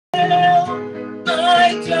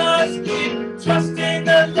I just keep trusting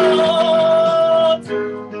the Lord.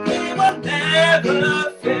 He will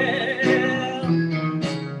never fail.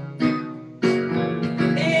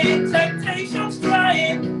 In temptation's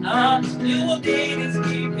trying, you will need His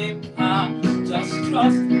keeping power. Just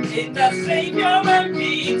trust in the Savior and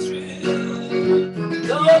be true.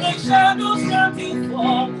 Though the shadows start to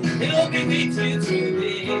fall, He'll be with you through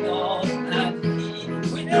it all, and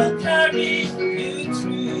He will carry you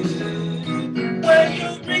through. When you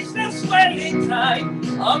reach the swelling tide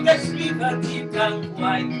of the river deep and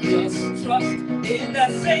wide, just trust in the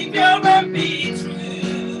Savior and be true.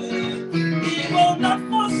 He will not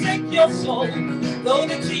forsake your soul, though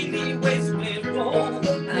the chilly waves may roll,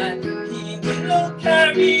 and He will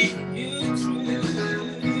carry you through.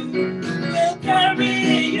 Will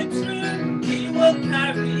carry you through. He will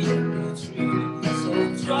carry you through.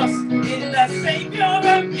 So trust in the Savior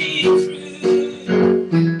and be true.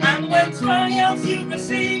 And when trials you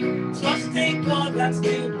receive, trust in God and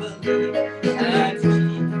still believe, and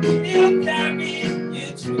He will carry you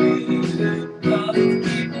through. Just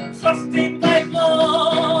keep trusting my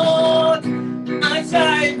Lord as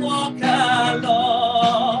I walk along.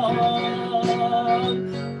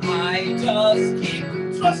 I just keep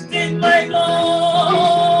trusting my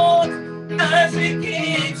Lord as He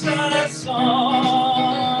keeps us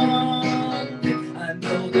on. And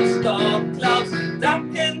though the storm clouds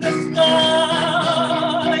darken the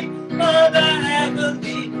sky, on the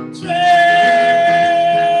heavenly trail,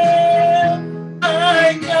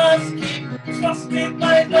 I just keep trusting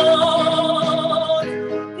my Lord.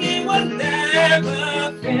 He will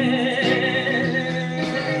never fail.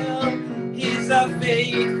 He's a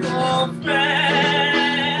faithful friend,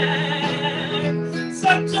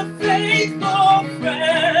 such a faithful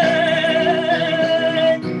friend.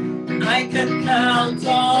 I can count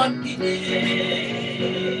on Him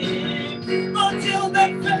until the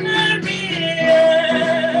very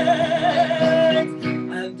end.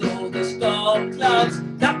 And though the storm clouds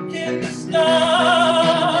darken the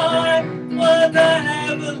sky, on the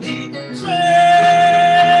heavenly trail,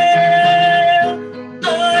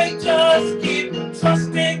 I just keep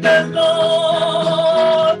trusting the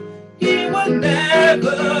Lord. He will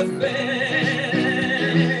never fail.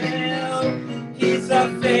 He's a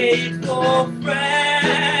faithful friend,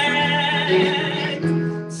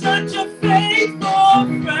 such a faithful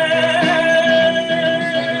friend.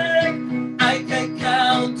 I can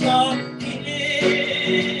count on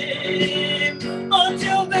Him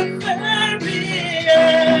until the very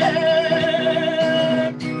end.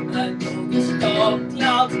 And though the storm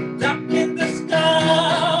clouds darken the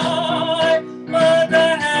sky, on the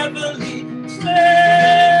heavenly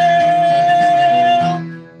trail,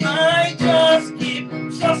 I just keep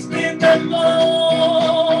trusting the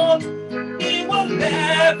Lord. He will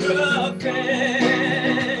never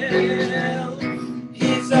fail.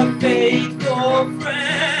 He's a faithful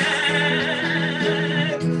friend.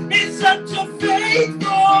 He's such a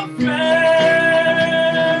faithful friend.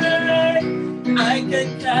 I can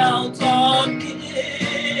count on Him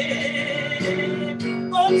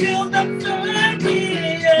until the very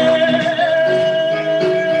end.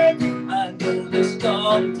 And though the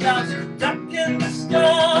storm clouds darken the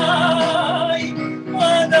sky,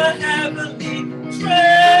 on the heavenly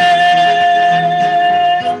trail,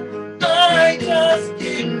 I just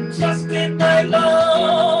keep trusting my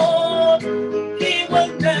Lord. He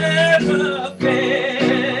will never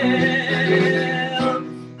fail.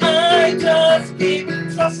 I just keep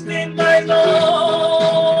trusting my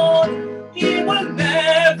Lord. He will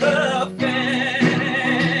never fail.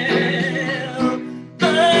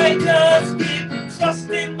 I just keep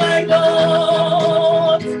trusting my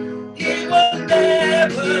Lord. He will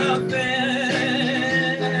never fail.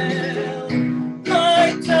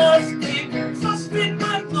 I just keep trusting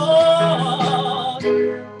my Lord.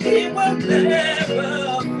 He will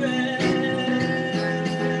never fail.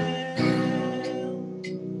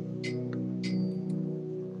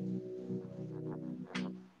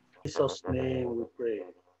 In Jesus' name we pray.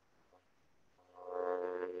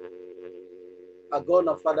 Our God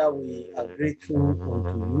and Father, we are grateful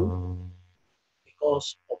unto you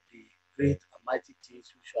because of the great and mighty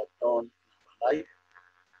things which you have done in our life.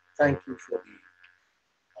 Thank you for the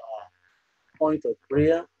point of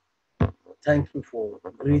prayer. Thank you for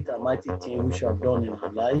great and mighty things which you have done in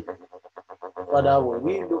our life. Father, when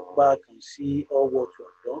we look back and see all what you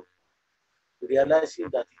have done, we realize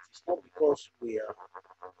that it is not because we are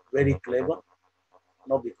very clever,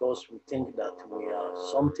 not because we think that we are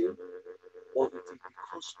something, but it is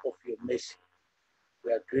because of your mercy.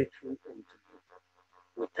 We are grateful unto you.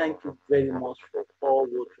 We thank you very much for all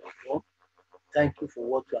what you have done. Thank you for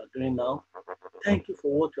what you are doing now. Thank you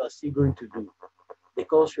for what you are still going to do,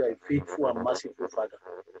 because you are a faithful and merciful Father.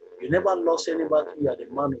 You never lost any battle. You are the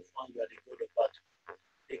man of war. You are the God of battle.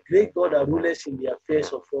 The great God that rules in the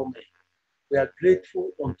affairs of all men. We are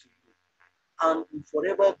grateful unto you, and we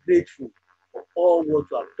forever grateful for all what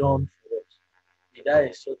you have done for us. Be thou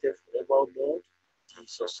exalted forever, O Lord, in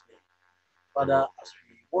Jesus' name. Father, as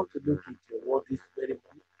we want to look into your word this very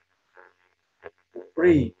moment, we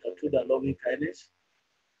pray that through the loving kindness,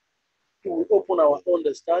 you will open our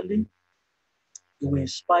understanding, you will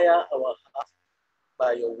inspire our heart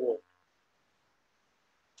by your word.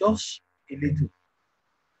 Just a little,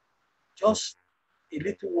 just a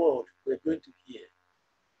little word we're going to hear.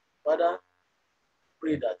 Father,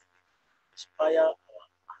 pray that inspire our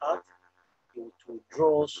heart, you to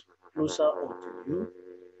draw us closer unto you,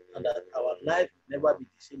 and that our life will never be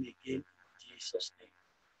the same again in Jesus' name.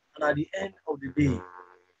 And at the end of the day,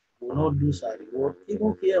 we will not lose our reward,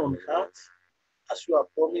 even here on earth, as you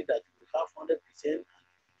have promised that we will have 100%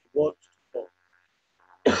 reward to come.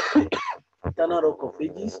 Eternal Rock of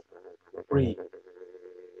Ages, we pray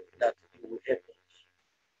that you will help us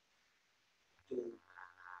to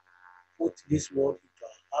put this word into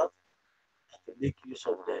our heart and to make use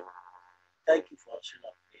of them. Thank you for answering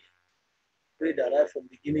our prayer. Pray that right from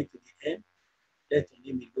beginning to the end, let your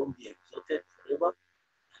name alone be exalted forever,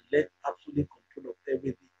 and let absolute control of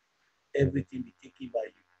everything be taken by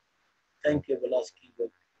you. Thank you, everlasting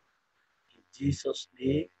God. In Jesus'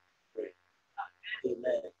 name, pray.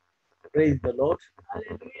 Amen. Praise the Lord.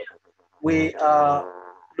 We are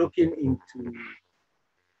looking into,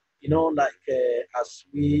 as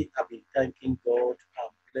we have been thanking God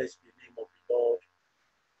and bless the name of the Lord,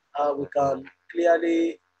 we can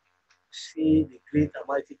clearly see the great and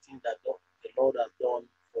mighty thing that the Lord has done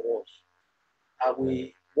for us.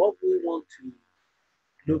 What we want to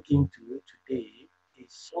look into today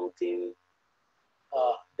is something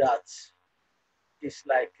that is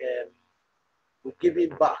like we're giving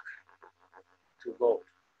back to God.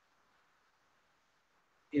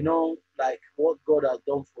 Like what God has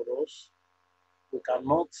done for us, we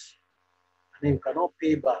cannot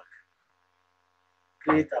pay back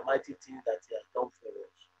great and mighty things that He has done for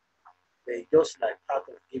us. They're just like part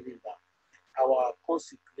of giving back. Our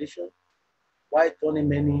consecration, why turning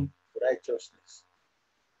many to righteousness?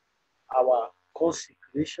 Our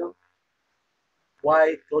consecration,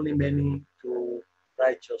 why turning many to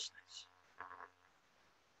righteousness?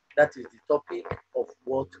 That is the topic of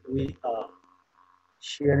what we are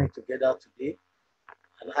sharing together today.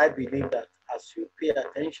 And I believe that as you pay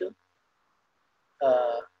attention,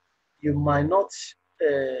 uh, you might not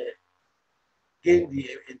uh, gain the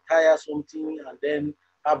entire something and then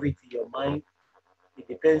have it in your mind. It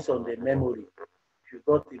depends on the memory. If you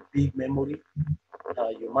got a big memory,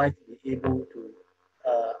 you might be able to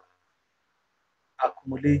uh,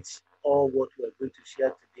 accumulate all what we are going to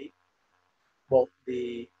share today. But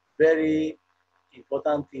the very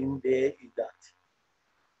important thing there is that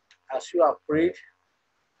as you have prayed,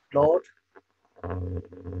 Lord,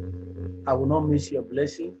 I will not miss your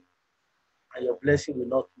blessing, and your blessing will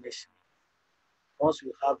not miss me. Once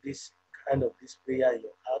you have this kind of this prayer in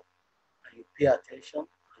your heart, and you pay attention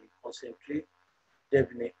and you concentrate,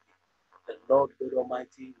 definitely the Lord God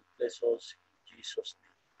Almighty will bless us in Jesus'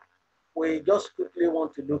 name. We just quickly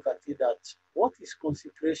want to look at it that what is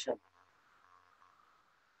consecration?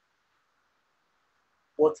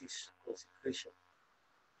 What is consecration?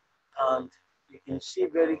 And you can see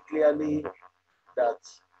very clearly that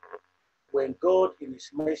when God in His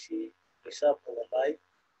mercy preserves our life,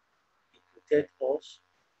 He protects us,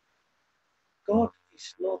 God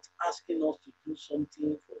is not asking us to do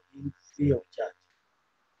something for Him free of charge.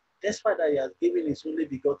 Despite that He has given His only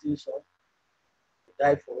begotten Son to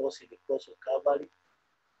die for us in the cross of Calvary,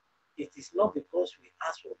 it is not because we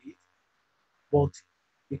ask for it, but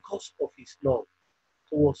because of His love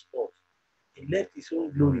towards us. He left His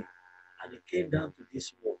own glory and He came down to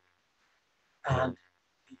this world. And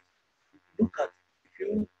look at, if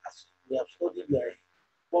you, as we have studied, you are a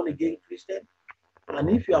born again Christian, and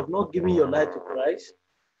if you have not given your life to Christ,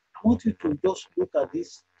 I want you to just look at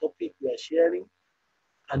this topic we are sharing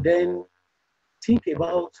and then think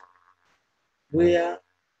about, where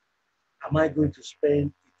am I going to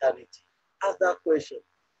spend eternity? Ask that question,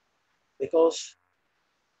 because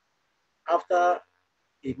after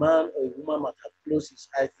a man or a woman might have closed his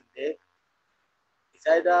eyes in death, it's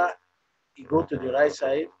either he go to the right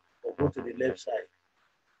side or go to the left side.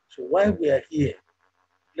 So while we are here,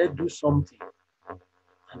 let's do something.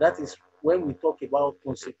 And that is when we talk about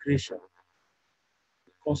consecration.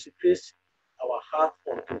 We consecrate our heart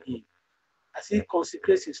unto Him. As He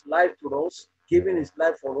consecrates His life to us, giving his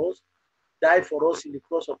life for us, died for us in the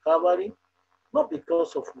cross of Calvary, not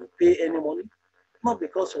because of we pay any money, not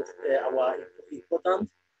because of our importance,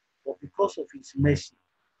 but because of his mercy.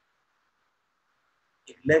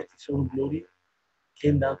 He left his own glory,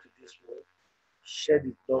 came down to this world, shed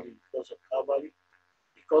his blood in the cross of Calvary,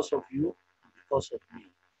 because of you, because of me.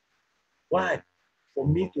 Why? For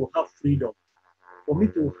me to have freedom, for me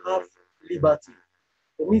to have liberty,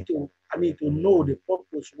 for me to, to know the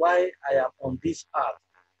purpose why I am on this earth.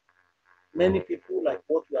 Many people, like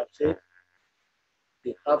what we have said,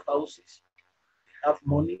 they have houses, they have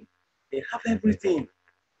money, they have everything,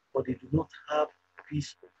 but they do not have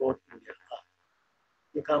peace of God in their heart.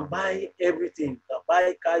 You can buy everything, you can buy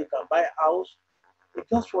a car, you can buy a house, but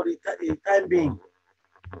just for the time being,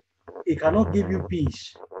 it cannot give you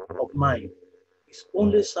peace of mind. It's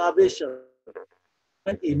only salvation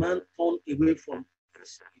when a man turn away from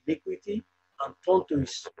his iniquity and turn to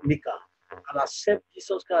his maker and accept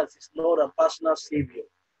Jesus Christ as his Lord and personal Savior.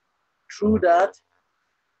 Through that,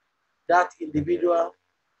 that individual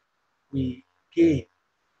will gain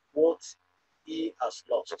what he has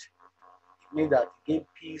lost. It means that he gain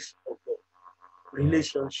peace of God,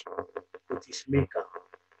 relationship with his maker.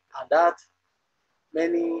 And that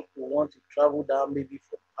many will want to travel down maybe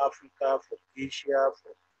from Africa, from Asia,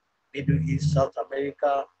 from Middle East, South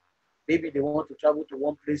America. Maybe they want to travel to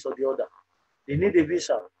one place or the other. They need a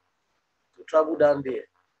visa to travel down there.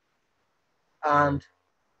 And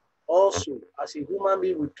also, as a human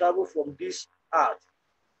being, we travel from this earth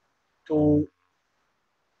to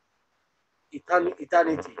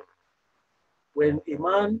eternity. When a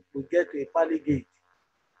man will get to a pearly gate,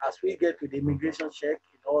 as we get to the immigration check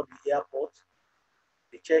in all the airports,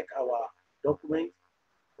 they check our document,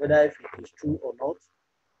 whether if it is true or not.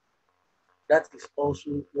 That is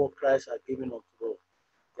also what Christ has given unto us.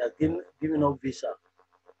 He has given us visa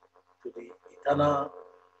to the eternal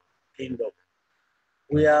kingdom,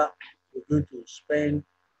 where we're going to spend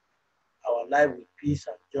our life with peace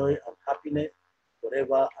and joy and happiness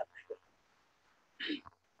forever and ever.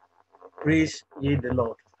 Praise ye the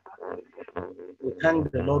Lord. We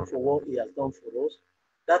thank the Lord for what he has done for us.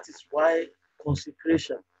 That is why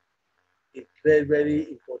consecration is very, very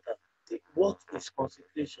important. What is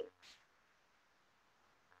consecration?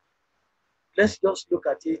 Let's just look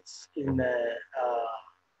at it in a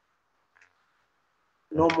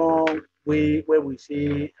normal way where we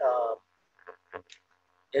say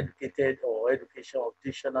educated or education or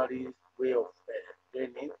dictionary way of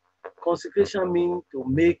learning. Consecration means to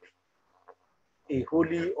make a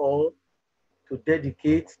holy or to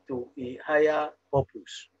dedicate to a higher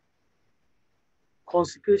purpose.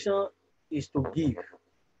 Consecration is to give,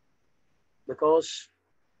 because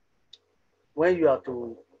when you are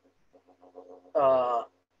to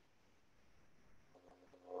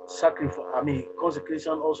sacrifice,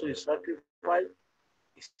 consecration also is sacrifice,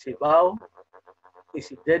 it's a vow,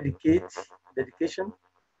 it's a dedication,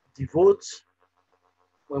 devote.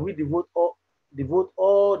 When we devote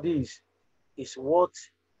all these, is what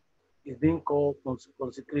is being called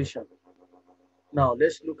consecration. Now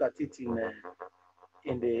let's look at it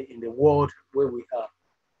in the world where we are.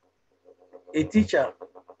 A teacher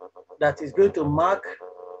that is going to mark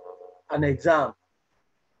an exam,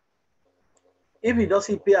 if he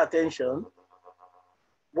doesn't pay attention,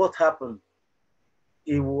 what happens?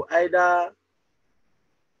 He will either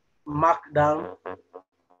mark down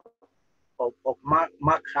or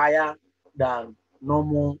mark higher than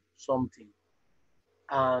normal something.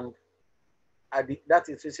 And that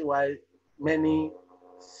is reason why many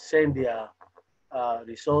send their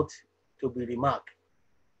result to be remarked.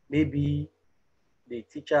 Maybe the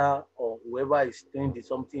teacher or whoever is doing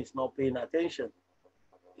something is not paying attention.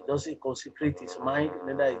 He doesn't consecrate his mind,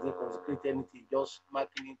 neither is he consecrate anything, just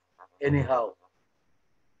marking it anyhow.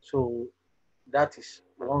 So that is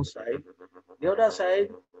one side. The other side,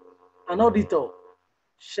 an auditor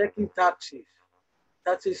checking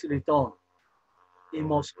taxes return. He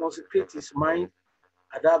must consecrate his mind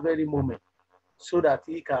at that very moment so that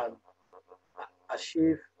he can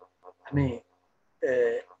achieve,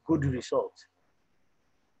 good result.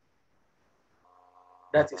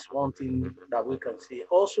 That is one thing that we can say.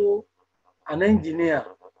 Also, an engineer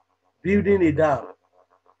building a dam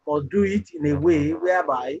or do it in a way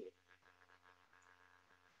whereby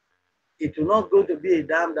it will not going to be a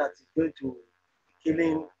dam that is going to be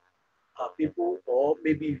killing people, or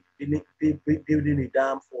maybe building a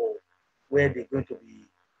dam for where they're going to be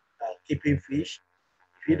keeping fish.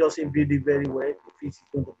 If he doesn't build it very well, the fish is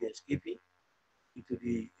going to be escaping into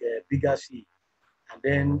the bigger sea, and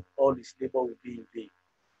then all his labor will be in vain.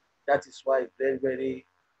 That is why it's very, very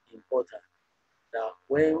important that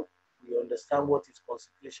when we understand what is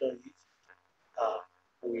consecration is, uh,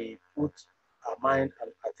 we put our mind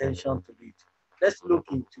and attention to it. Let's look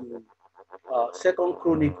into Second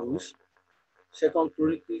Chronicles, Second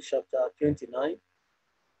Chronicles chapter 29.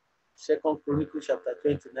 Second Chronicles chapter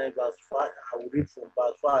 29, verse 5. I will read from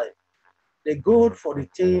verse 5. The gold for the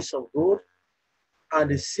things of gold, and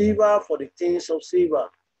the silver for the things of silver,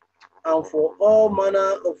 and for all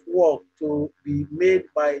manner of work to be made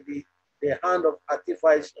by the hand of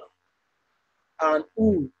artificer. And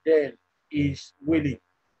who then is willing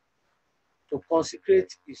to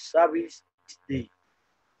consecrate his service this day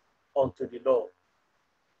unto the Lord?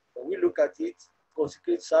 When we look at it,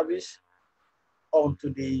 consecrate service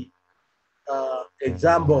unto the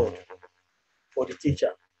exam board for the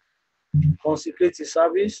teacher, consecrate his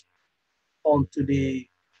service unto the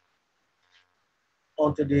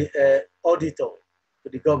auditor to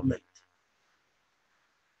the government,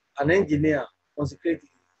 an engineer consecrate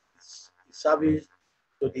his service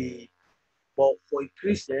to the. But for a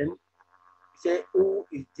Christian, he said, "Who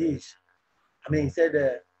is this?" I mean, he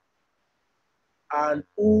said, "And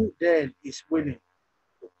who then is willing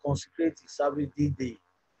to consecrate his service this day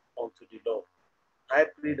unto the Lord?" I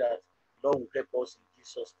pray that the Lord will help us in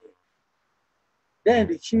Jesus' name. Then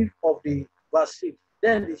the chief of the verse 6,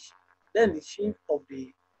 then the chief of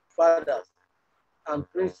the fathers and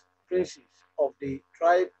princes of the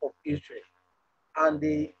tribe of Israel, and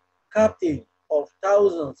the captain of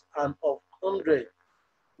thousands and of hundreds,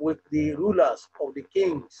 with the rulers of the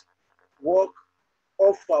kings, work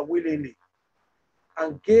offer willingly,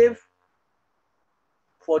 and gave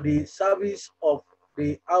for the service of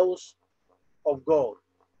the house of God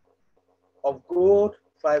of gold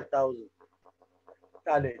 5,000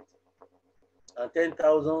 talents, and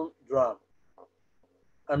 10,000 drams,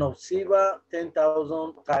 and of silver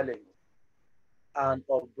 10,000 talents, and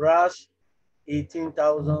of brass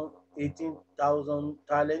 18,000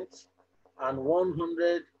 talents, and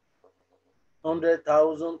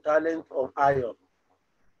 100,000 talents of iron.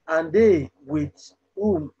 And they with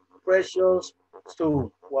whom precious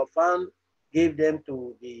stone were found gave them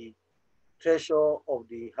to the treasure of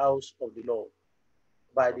the house of the Lord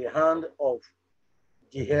by the hand of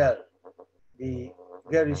Jehiel the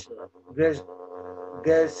Gershonites.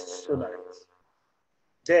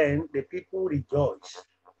 Then the people rejoice,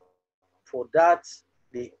 for that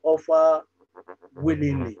they offer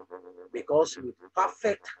willingly, because with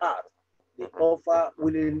perfect heart they offer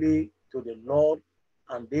willingly to the Lord,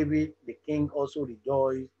 and David the king also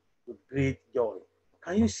rejoiced with great joy.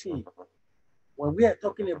 Can you see? When we are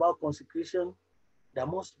talking about consecration, there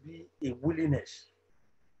must be a willingness.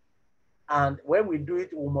 And when we do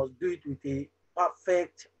it, we must do it with a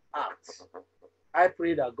perfect heart. I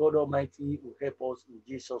pray that God Almighty will help us in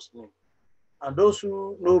Jesus' name. And those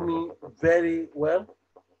who know me very well,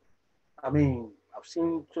 I mean, I've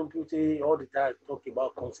seen some people say all the time talk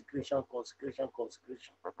about consecration, consecration,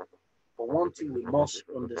 consecration. But one thing we must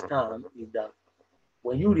understand is that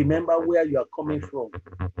when you remember where you are coming from,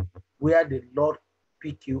 where the Lord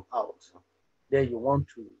picked you out, then you want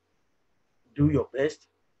to do your best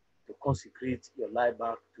to consecrate your life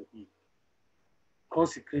back to Him.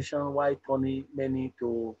 Consecration, why turning many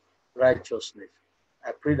to righteousness?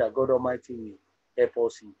 I pray that God Almighty will help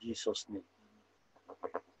us in Jesus' name.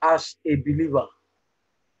 As a believer,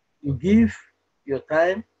 you give your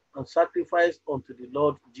time and sacrifice unto the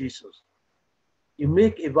Lord Jesus. You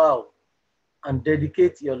make a vow and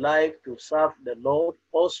dedicate your life to serve the Lord.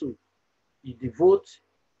 Also, you devote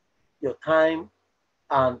your time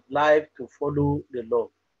and life to follow the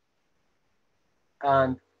Lord.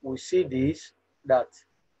 And we see this, that,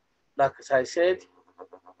 like as I said,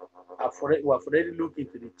 we have already looked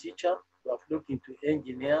into the teacher, we have looked into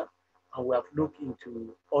engineer, and we have looked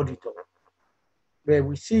into auditor. But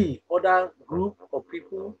we see other group of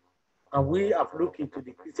people, and we have looked into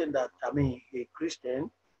the Christian a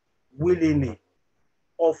Christian willingly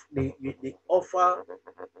they offer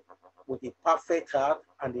with a perfect heart,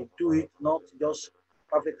 and they do it not just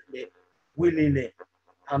perfectly, willingly.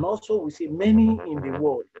 And also we see many in the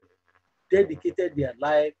world dedicated their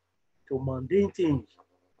life to mundane things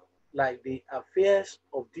like the affairs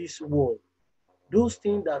of this world, those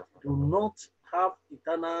things that do not have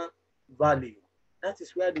eternal value. That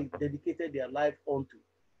is where they dedicated their life onto.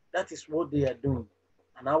 That is what they are doing.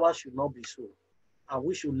 And ours should not be so. And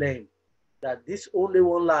we should learn that this only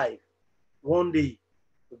one life, one day,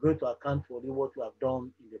 we're going to account for what we have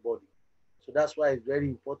done in the body. So that's why it's very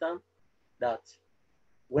important that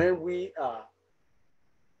when we are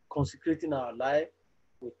consecrating our life,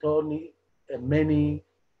 we turn many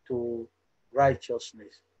to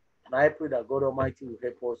righteousness. And I pray that God Almighty will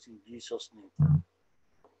help us in Jesus' name.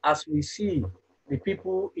 as we see the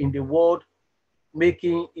people in the world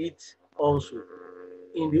making it also.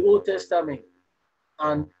 In the Old Testament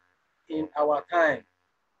and in our time,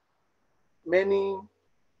 many,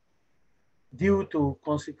 due to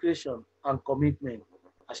consecration and commitment,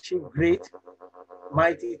 achieve great,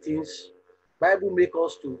 mighty things. Bible make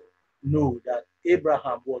us to know that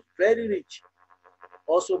Abraham was very rich.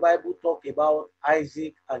 Also, Bible talk about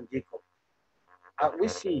Isaac and Jacob. And we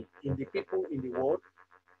see in the people in the world,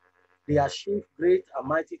 they achieve great and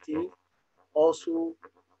mighty things. Also,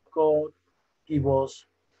 God give us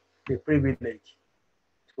the privilege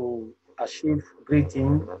to achieve great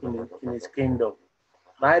things in His kingdom.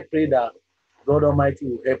 And I pray that God Almighty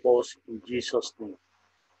will help us in Jesus' name.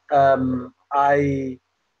 I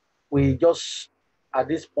we just at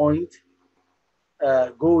this point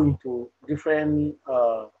go into different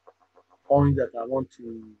points that I want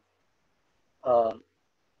to uh,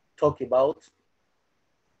 talk about.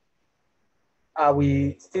 I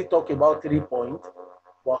will still talk about 3 points,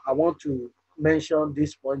 but I want to mention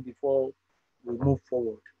this point before we move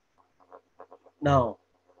forward. Now,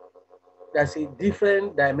 there's a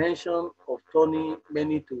different dimension of turning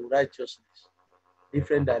many to righteousness.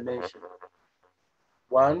 Different dimension.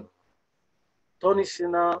 One, turning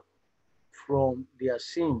sinner from their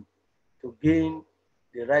sin to gain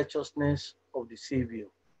the righteousness of the Savior.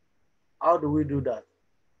 How do we do that?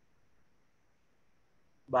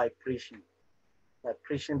 By preaching. By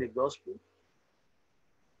preaching the gospel.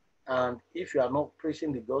 And if you are not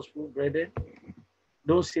preaching the gospel, brethren,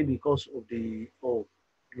 don't say because of the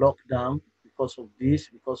lockdown, because of this,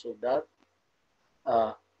 because of that.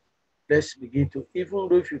 Uh, let's begin to, even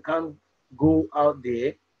though if you can't go out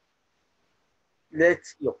there, let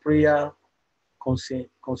your prayer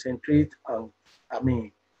concentrate and,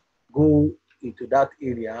 go into that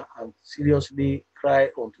area and seriously cry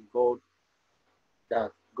unto God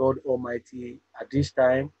that God Almighty at this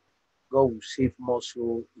time, God will save more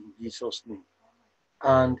soul in Jesus' name.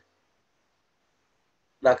 And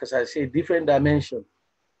like as I said, different dimension.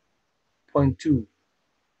 Point two,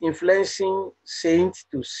 influencing saints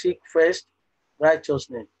to seek first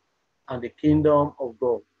righteousness and the kingdom of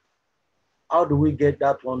God. How do we get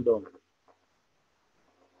that one done?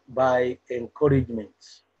 By encouragement.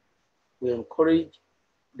 We encourage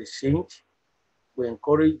the saints, we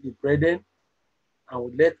encourage the brethren, and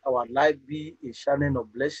we let our life be a channel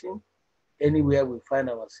of blessing anywhere we find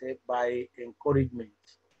ourselves by encouragement.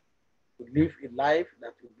 We live a life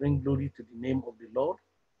that will bring glory to the name of the Lord,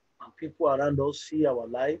 and people around us see our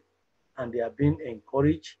life and they are being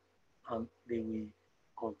encouraged and they will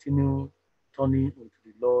continue turning unto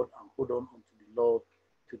the Lord and hold on unto the Lord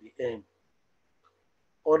to the end.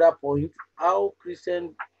 Other point, how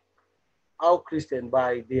Christian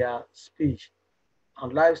by their speech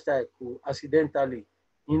and lifestyle could accidentally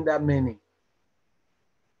hinder many,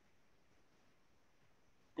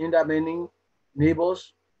 hinder many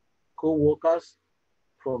neighbors, co-workers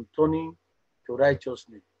from turning to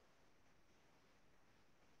righteousness.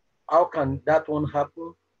 How can that one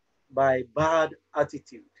happen? By bad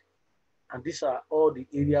attitude. And these are all the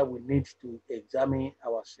areas we need to examine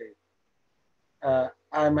ourselves.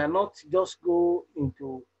 I might not just go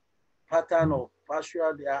into pattern of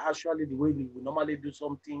partial, they are actually the way we normally do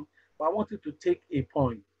something, but I want you to take a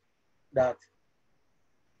point that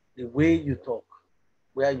the way you talk,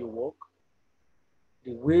 where you work,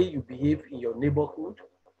 the way you behave in your neighborhood,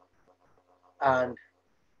 and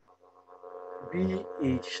be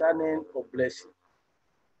a channel of blessing.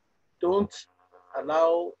 Don't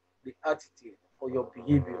allow the attitude or your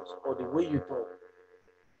behaviors or the way you talk,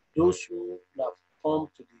 those who have come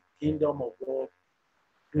to the kingdom of God,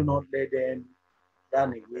 do not let them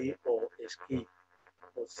run away or escape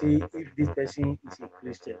or say, if this person is a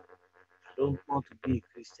Christian, I don't want to be a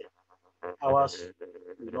Christian. Ours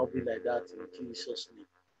will not be like that in Jesus' name.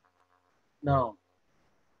 Now,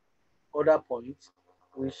 other points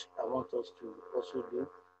which I want us to also do,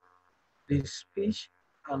 the speech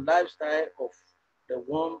and lifestyle of the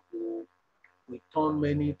one who will turn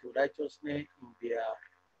many to righteousness in their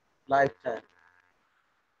lifetime.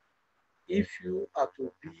 If you are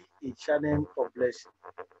to be a channel of blessing,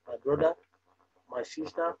 my brother, my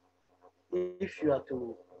sister, if you are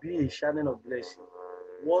to be a channel of blessing,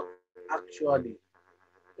 what actually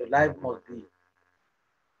your life must be,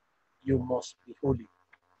 you must be holy.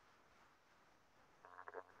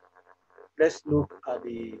 Let's look at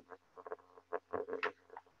the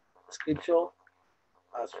scripture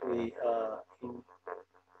as we in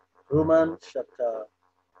Romans chapter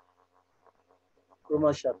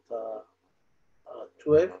Romans chapter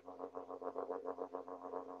 12.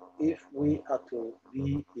 If we are to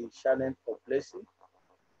be a channel of blessing,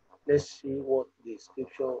 Let's see what the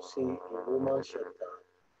scripture say in Romans chapter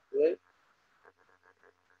 12,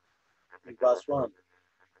 in verse 1.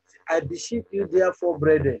 I beseech you, therefore,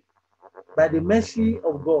 brethren, by the mercy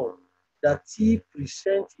of God, that ye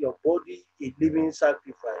present your body a living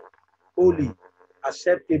sacrifice, holy,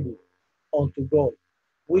 acceptable unto God,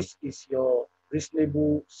 which is your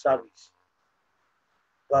reasonable service.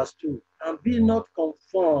 Verse 2. And be not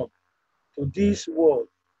conformed to this world,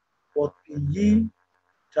 but be ye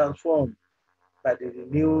transformed by the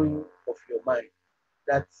renewing of your mind,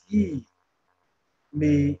 that ye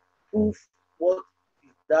may prove what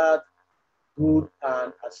is that good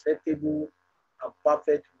and acceptable and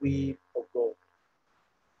perfect will of God.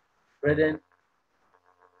 Brethren,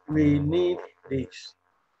 we need this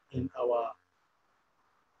in our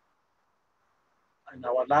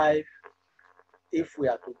life if we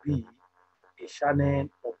are to be a channel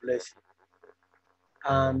of blessing.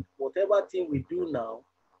 And whatever thing we do now,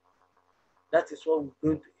 that is what we're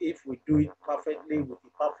going to, if we do it perfectly with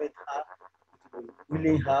a perfect heart, with a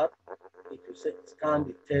willing heart, it will stand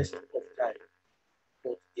the test of time.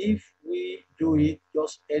 But if we do it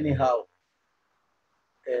just anyhow,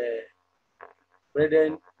 uh,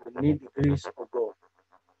 brethren, we need the grace of God.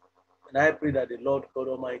 And I pray that the Lord God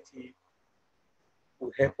Almighty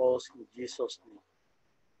will help us in Jesus' name.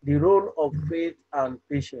 The role of faith and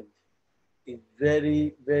patience is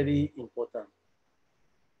very, very important.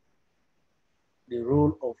 The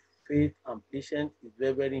role of faith and patience is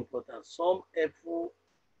very, very important. Some helpful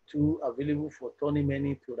tools available for turning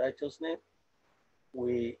many to righteousness.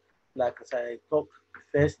 We, like as I talked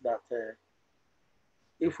first, that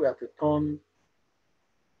if we are to turn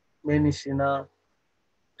many sinners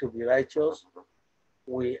to be righteous,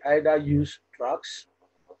 we either use tracts,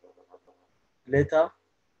 letter,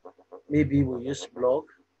 maybe we use blog,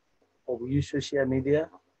 or we use social media,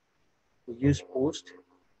 we use post,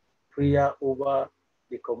 prayer over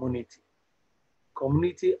the community.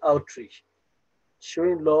 Community outreach,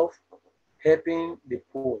 showing love, helping the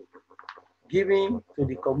poor, giving to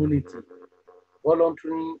the community,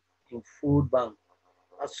 volunteering in food bank,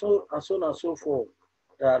 and so forth.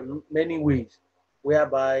 There are many ways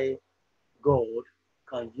whereby God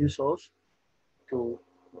can use us to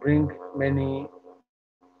bring many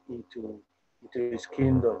into his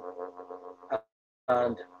kingdom.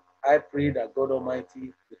 And I pray that God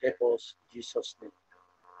Almighty will help us in Jesus' name.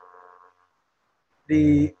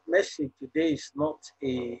 The message today is not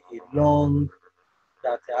a long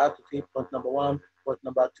that I have to take point number one, point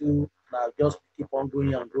number two, and I'll just keep on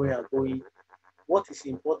going and going and going. What is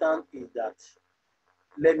important is that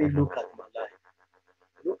let me look at my life.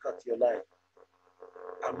 Look at your life.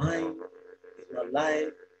 Is my life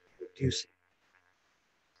reducing?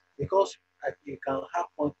 Because you can have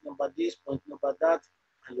point number this, point number that,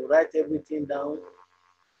 and you write everything down.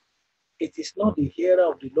 It is not the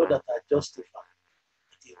hearer of the law that are justified.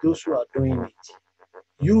 It is those who are doing it.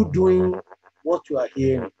 You doing what you are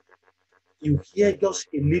hearing. You hear just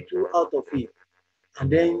a little out of it,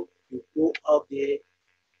 and then you go out there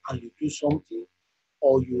and you do something,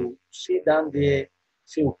 or you sit down there,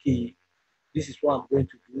 say, okay, this is what I'm going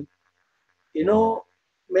to do. You know,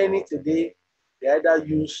 many today, they either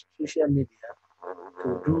use social media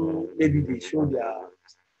to do, maybe they show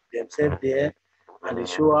themselves there, and they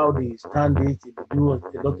show how they stand it, they do a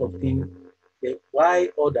lot of things. Why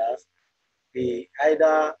others, they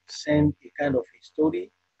either send a kind of a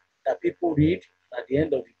story that people read, at the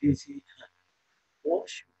end of the day, see, what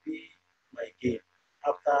should be my gain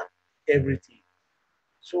after everything?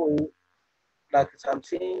 So, like I'm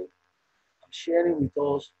saying, I'm sharing with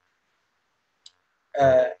us,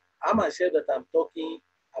 uh, I myself that I'm talking,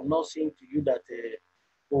 I'm not saying to you that,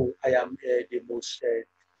 oh, I am the most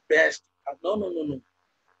best. No, no, no, no.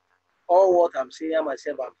 All what I'm saying, I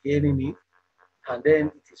myself, I'm hearing it. And then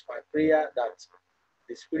it is my prayer that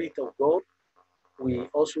the Spirit of God will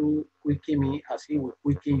also quicken me as He will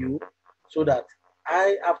quicken you, so that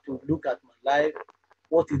I have to look at my life.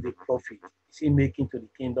 What is the profit is He making to the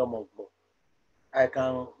kingdom of God? I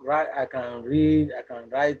can write, I can read, I can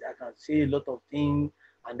write, I can say a lot of things,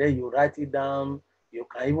 and then you write it down. You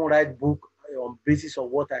can even write book on basis of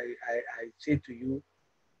what I say to you.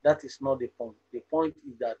 That is not the point. The point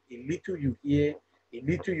is that a little you hear, a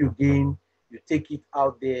little you gain, you take it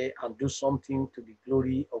out there and do something to the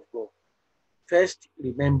glory of God. First,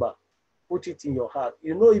 remember, put it in your heart.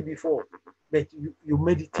 You know it before, but you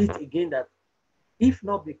meditate again that if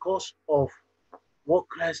not because of what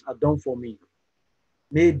Christ had done for me,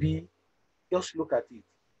 maybe just look at it.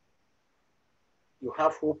 You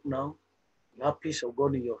have hope now, you have peace of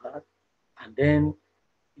God in your heart, and then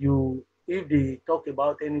If they talk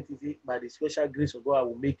about anything, by the special grace of God, I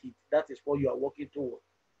will make it. That is what you are working toward.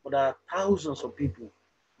 But there are thousands of people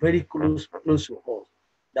very close to us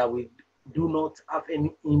that we do not have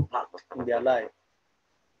any impact in their life.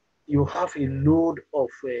 You have a load of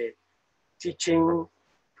teaching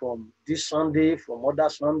from this Sunday, from other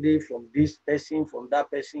Sunday, from this person, from that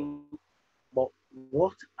person. But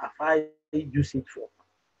what have I used it for?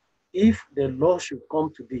 If the Lord should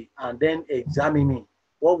come today and then examine me,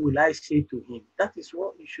 what will I say to him? That is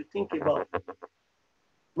what you should think about.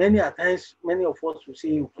 Many a times, many of us will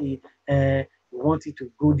say, okay, you want it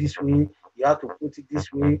to go this way, you have to put it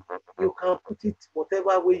this way. You can put it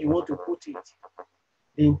whatever way you want to put it.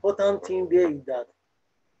 The important thing there is that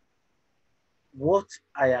what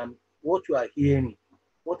I am, what you are hearing,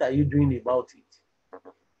 what are you doing about it?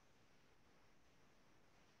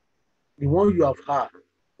 The one you have heard,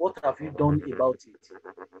 what have you done about it?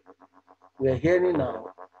 We are hearing now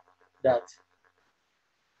that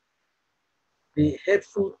the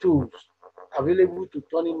helpful tools available to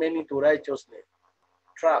turning many to righteousness,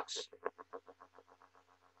 tracks,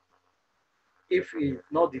 if it's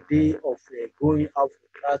not the day of going out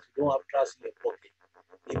for tracks, you don't have tracks in your pocket.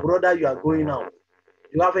 The brother you are going out, do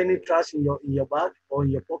you have any tracks in your bag or in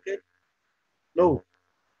your pocket? No,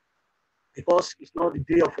 because it's not the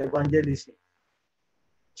day of evangelism.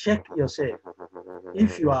 Check yourself.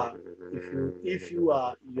 If you are if you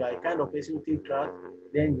are a kind of person who take tracks,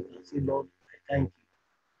 then you can say, Lord, I thank you.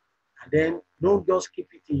 And then don't just keep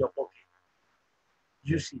it in your pocket.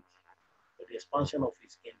 Use it for the expansion of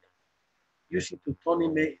his kingdom. Use it to turn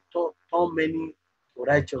many to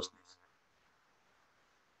righteousness.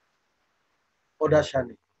 Other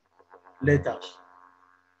channel, letters.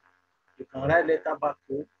 You can write letter back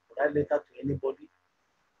home, write letter to anybody.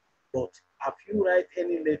 But if you write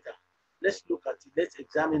any letter, let's look at it. Let's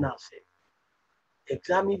examine ourselves.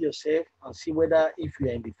 Examine yourself and see whether if you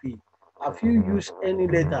are in the field. Have you used any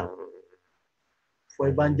letter for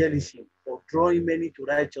evangelism or drawing many to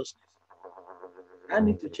righteousness? I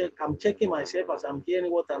need to check. I'm checking myself as I'm hearing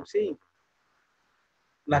what I'm saying.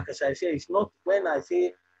 Like as I say, it's not when I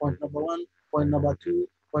say point number one, point number two,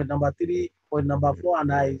 point number three, point number four,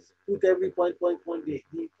 and I put every point there.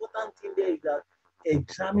 The important thing there is that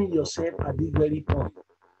examine yourself at this very point.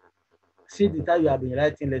 See the time you have been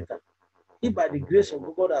writing letter. If by the grace of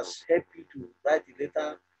God has helped you to write the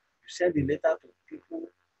letter, you send the letter to people,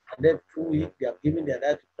 and then through it they have given their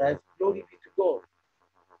life to Christ, glory be to God.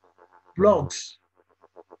 Blogs.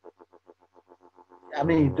 I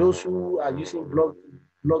mean, those who are using blogger,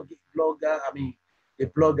 I mean, the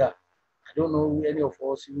blogger. I don't know any of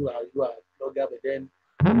us who are blogger, but then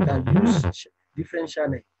you can use different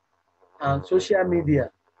channel and social media.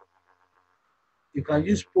 You can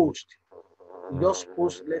use post. You just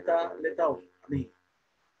post letter of, I mean,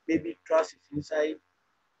 maybe trust is inside,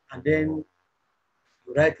 and then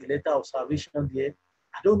you write a letter of salvation there.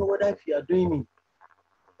 I don't know whether if you are doing it.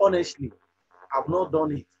 Honestly, I've not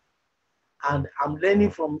done it. And I'm learning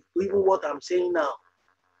from even what I'm saying now.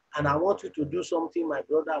 And I want you to do something, my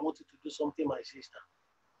brother. I want you to do something, my sister.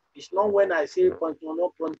 It's not when I say point one,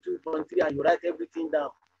 point two, point three, and you write everything down.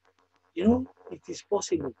 You know, it is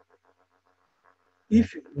possible.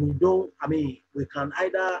 If we don't, I mean, we can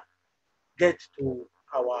either get to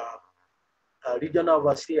our regional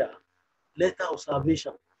overseer, letter of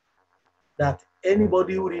salvation, that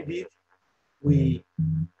anybody who read it, we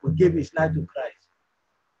give his life to Christ.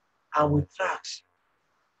 And with tracks,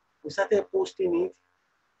 we started posting it,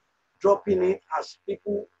 dropping it as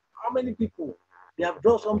people. How many people? They have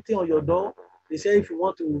drawn something on your door. They say if you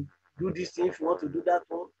want to do this thing, if you want to do that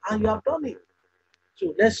one, and you have done it.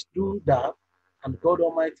 So let's do that, and God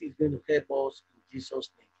Almighty is going to help us in Jesus'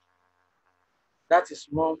 name. That is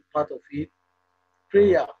one part of it.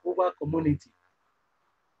 Prayer over community.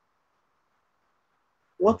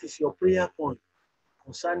 What is your prayer point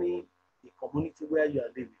concerning the community where you are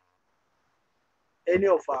living? Any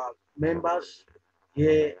of our members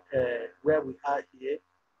here, where we are here,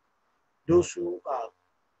 those who are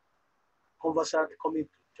conversant coming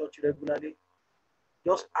to church regularly,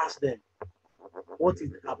 just ask them what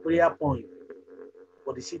is a prayer point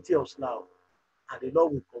for the city of Slough, and the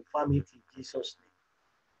Lord will confirm it in Jesus' name.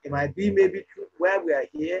 It might be maybe where we are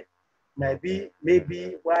here, might be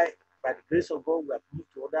maybe why by the grace of God we have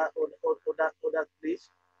moved to other place.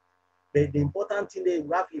 But the important thing is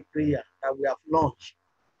we have a prayer that we have launched,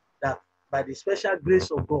 that by the special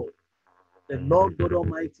grace of God, the Lord God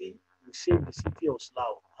Almighty will save the city of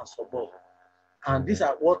Slough and suburb. And these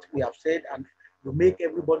are what we have said, and we make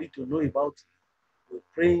everybody to know about it. We're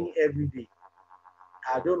praying every day.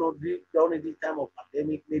 I don't know, during the time of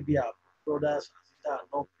pandemic, maybe our brothers and sisters are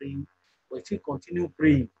not praying, we still continue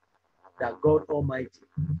praying that God Almighty,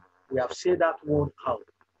 we have said that word out,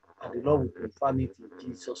 and the Lord will confirm it in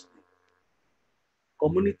Jesus' name.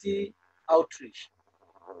 Community outreach,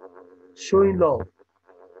 showing love,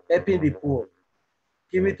 helping the poor,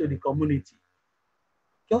 giving to the community.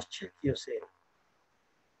 Just check yourself.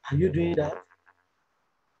 Are you doing that?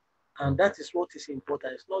 And that is what is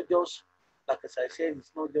important. It's not just, like as I said,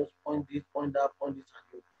 it's not just point this, point that, point this,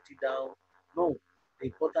 and you put it down. No, the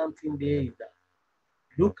important thing there is that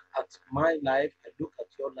look at my life, I look at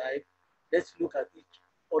your life. Let's look at each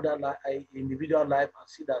other individual life and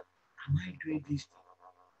see that, am I doing this thing?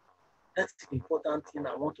 That's the important thing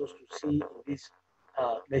I want us to see in this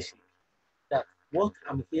message. That what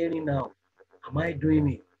I'm hearing now, am I doing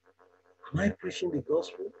it? Am I preaching the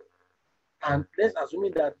gospel? And let's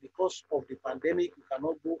assume that because of the pandemic, you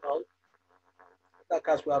cannot go out. Like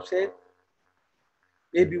as we have said,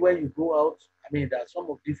 maybe when you go out, I mean, there are some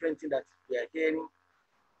of different things that we are hearing,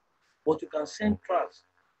 but you can send tracts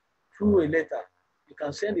through a letter. You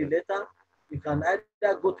can send a letter. You can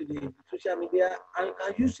either go to the social media and you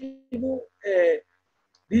can use even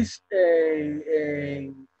this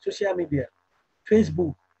social media,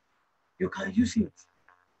 Facebook. You can use it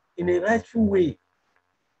in a rightful way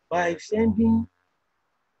by sending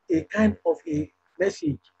a kind of a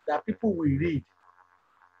message that people will read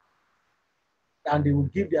and they will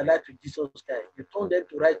give their life to Jesus Christ. You turn them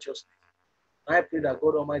to righteousness. And I pray that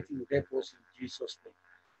God Almighty will help us in Jesus' name.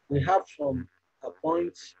 We have some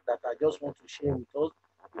points that I just want to share with us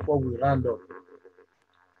before we round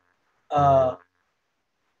up.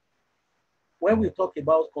 When we talk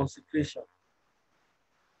about consecration,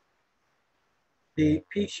 the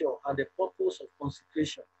picture and the purpose of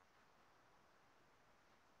consecration.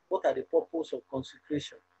 What are the purpose of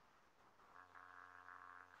consecration?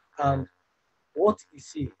 And what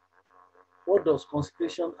is it? What does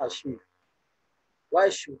consecration achieve? Why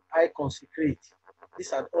should I consecrate?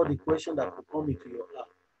 These are all the questions that will come into your heart.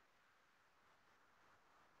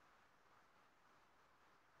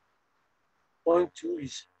 Point 2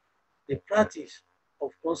 is the practice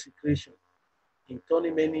of consecration in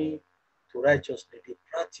turning many to righteousness. The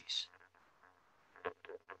practice.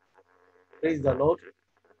 Praise the Lord.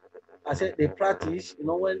 I said the practice,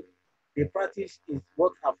 when the practice is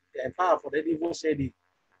what I've already even said it.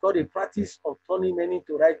 Because the practice of turning many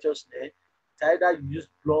to righteousness, it's either you use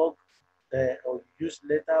blog, or use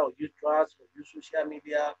letter, or use tracts, or use social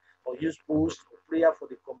media, or use posts, or prayer for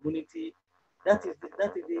the community. That is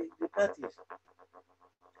the practice.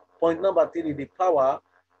 Point number 3, the power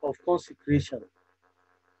of consecration.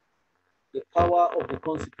 The power of the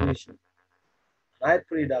consecration. And I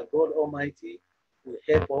pray that God Almighty will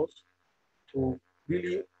help us to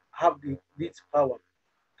really have this power.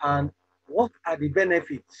 And what are the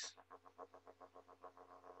benefits?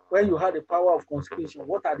 When you have the power of consecration,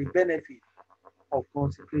 what are the benefits of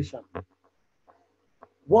consecration?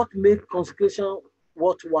 What makes consecration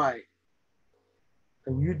worthwhile?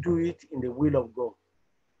 And you do it in the will of God.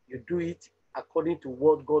 You do it according to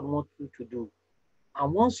what God wants you to do.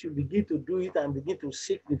 And once you begin to do it and begin to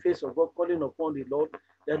seek the face of God, calling upon the Lord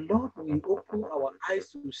will open our eyes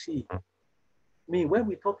to see. When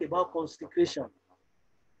we talk about consecration,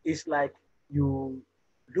 it's like you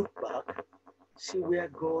look back, see where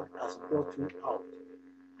God has brought you out.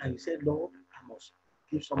 And you say, Lord, I must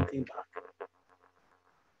give something back.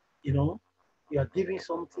 You are giving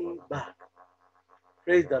something back.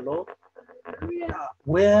 Praise the Lord.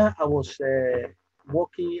 Where I was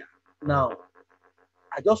working now,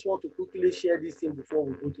 I just want to quickly share this thing before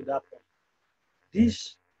we go to that point.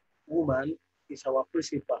 This woman is our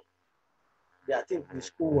principal. I think the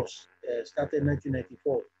school was started in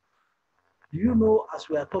 1994. Do you know, as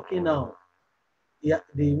we are talking now,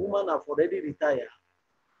 the woman have already retired.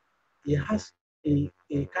 He has a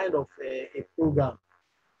kind of a program.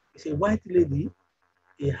 It's a white lady.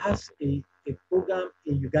 He has a program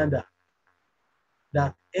in Uganda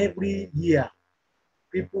that every year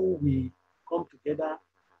people will come together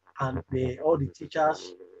and all the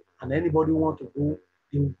teachers and anybody want to go,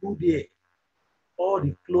 they will go there. All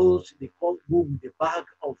the clothes, they go with the bag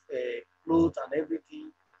of clothes and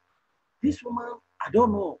everything. This woman, I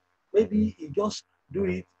don't know, maybe he just do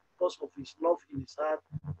it because of his love in his heart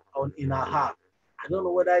or in her heart. I don't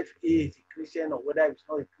know whether he is a Christian or whether he's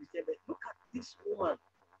not a Christian, but look at this woman.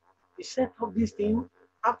 He set up this thing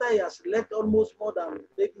after he has left almost more than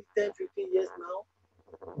maybe 10, 15 years now.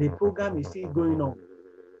 The program is still going on.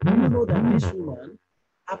 Do you know that this woman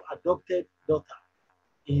have adopted daughter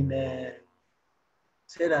in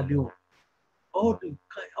Sierra Leone? All the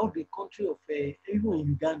country of even in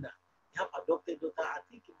Uganda, they have adopted daughter. I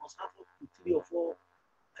think it must have up to 3 or 4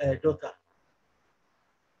 daughter.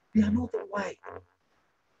 They are not white,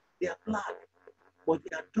 they are black, but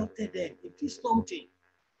they adopted them. It is something.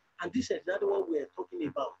 And this is exactly what we are talking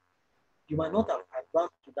about. You might not have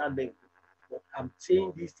advanced to that level, but I'm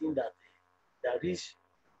saying this thing that there is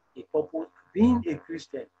a purpose. Being a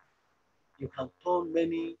Christian, you can turn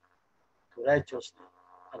many to righteousness,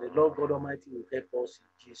 and the Lord God Almighty will help us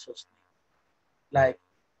in Jesus' name. Like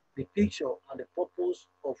the picture and the purpose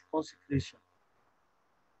of consecration.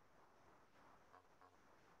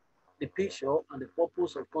 The picture and the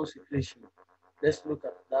purpose of consecration. Let's look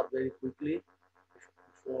at that very quickly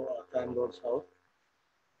before our time runs out.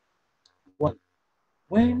 One,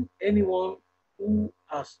 when anyone who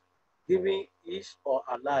has given his or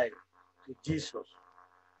her life to Jesus,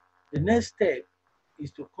 the next step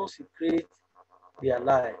is to consecrate their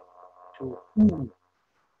life to who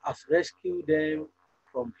has rescued them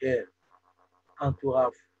from hell and to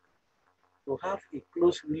have a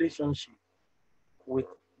close relationship with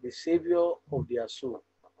the Savior of their soul.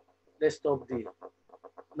 Let's stop there.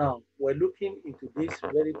 Now we're looking into this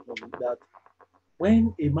very point that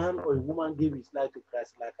when a man or a woman gave his life to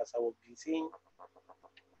Christ, like as I was been saying,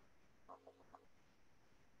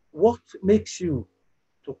 what makes you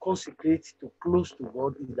to consecrate to close to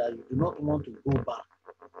God is that you do not want to go back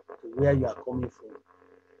to where you are coming from.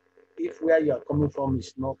 If where you are coming from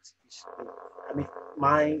is not, is, I mean,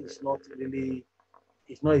 mine is not really,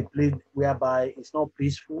 it's not a place whereby it's not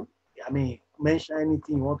peaceful. I mean, mention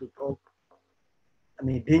anything you want to talk, I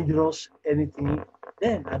mean, dangerous, anything,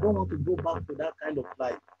 then I don't want to go back to that kind of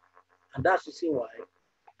life. And that's the reason why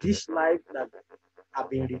this life that I've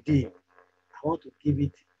been redeemed, I want to give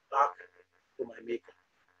it back to my Maker.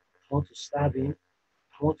 I want to serve Him.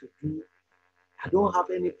 I want to do, I don't have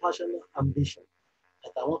any personal ambition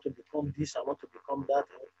that I want to become this, I want to become that.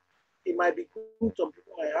 It might be good, some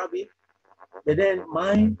people might have it, but then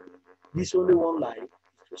mine, this only one life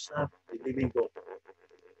is to serve the living God.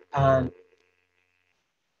 And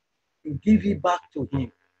you give it back to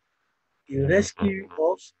Him. He rescue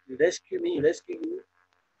us, He rescue me, He rescue you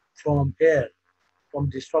from hell, from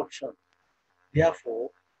destruction. Therefore,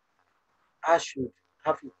 I should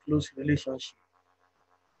have a close relationship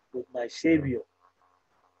with my Savior.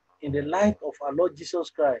 In the light of our Lord Jesus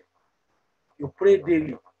Christ, you pray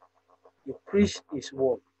daily, you preach His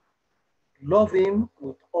word, love Him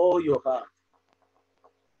with all your heart,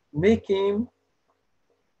 make Him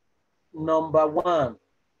number one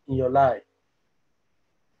in your life.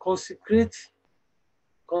 Consecrate,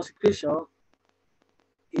 consecration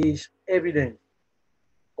is evidence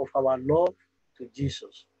of our love to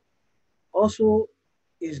Jesus. Also,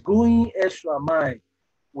 is going extra mile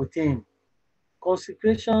with Him.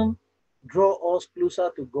 Consecration draw us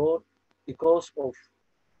closer to God because of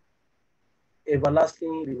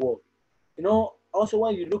everlasting reward. Also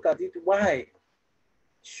when you look at it, why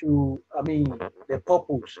should, I mean, the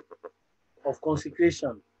purpose of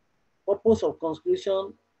consecration? Purpose of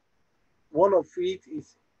consecration, one of it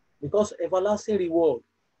is because everlasting reward.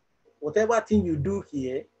 Whatever thing you do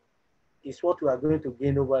here is what we are going to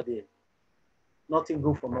gain over there. Nothing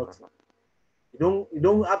good for nothing. You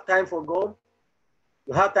don't have time for God.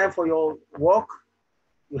 You have time for your work.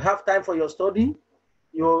 You have time for your study.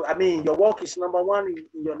 Your work is number one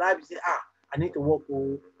in your life. You say, I need to work.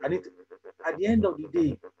 Oh, I need to. At the end of the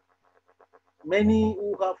day, many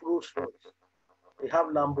who have Rolls Royce, they have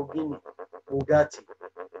Lamborghini, Bugatti,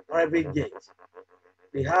 private jets.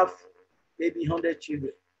 They have maybe 100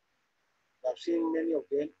 children. I've seen many of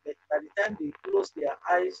them. But by the time they close their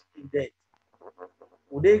eyes in death,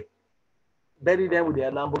 would they bury them with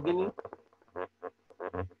their Lamborghini?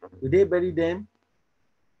 Would they bury them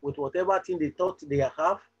with whatever thing they thought they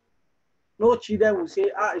have? No children will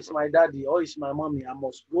say, it's my daddy or it's my mommy. I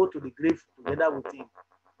must go to the grave together with him.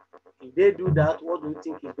 If they do that, what do you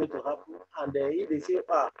think is going to happen? And if they say,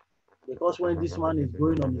 because when this man is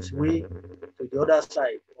going on his way to the other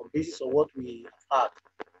side, on basis of what we have had,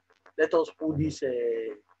 let us put this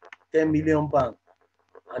 10 million pounds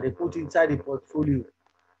and they put it inside the portfolio.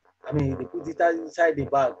 I mean, they put it inside the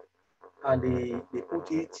bag and they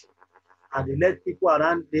put it and they let people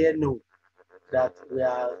around there know that we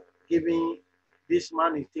are giving, this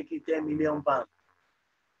man is taking 10 million pounds.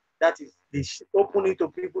 That is, they open it to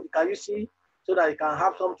people. Can you see? So that he can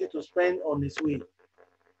have something to spend on his way.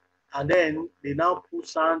 And then they now put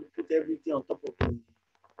sand, put everything on top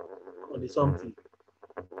of the something.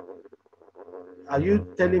 Are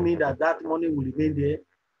you telling me that that money will remain there?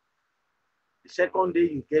 The second day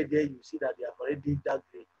you get there, you see that they have already did that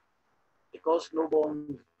day. Because no one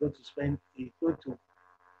is going to spend, it's going to,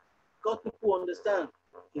 because people understand,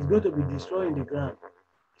 it's going to be destroying the ground.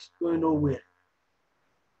 It's going nowhere.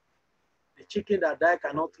 chicken that die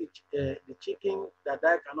cannot eat. The chicken that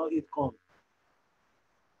die cannot eat corn.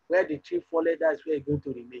 Where the tree falleth, that is where it's going to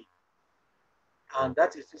remain. And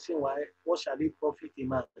that is the reason why, what shall it profit a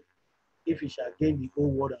man if he shall gain the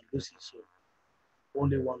whole world and lose his soul?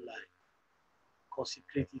 Only one life.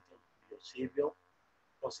 Consecrate it unto your Savior.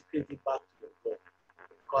 Consecrate it back to your God.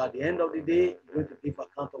 Because at the end of the day, you're going to give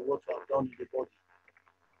account of what you have done in the body.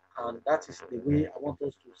 And that is the way I want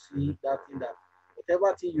us to see that thing, that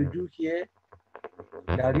whatever thing you do here,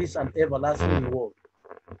 there is an everlasting reward.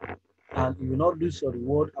 And you will not lose your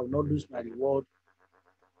reward. I will not lose my reward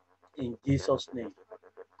in Jesus' name.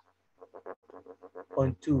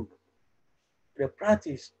 Point 2, the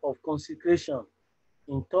practice of consecration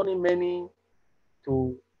in turning many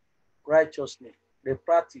to righteousness. The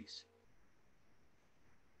practice.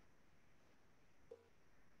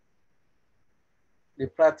 The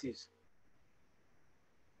practice.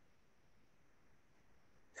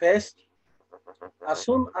 First, as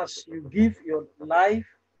soon as you give your life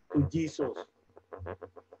to Jesus,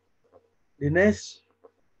 the next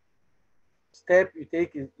step you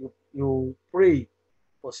take is you pray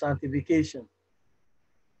for sanctification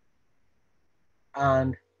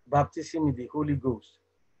and baptism in the Holy Ghost.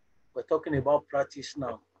 We're talking about practice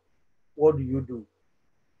now. What do?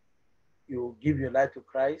 You give your life to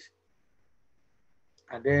Christ,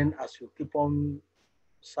 and then as you keep on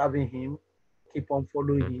serving Him, keep on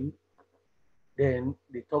following Him, then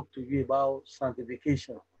they talk to you about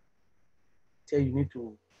sanctification. Say you need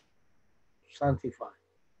to sanctify,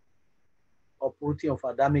 uprooting of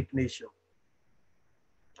Adamic nature.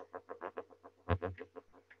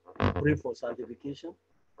 Pray for sanctification.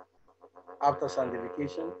 After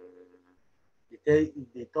sanctification, they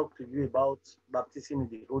talk to you about baptism in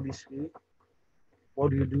the Holy Spirit.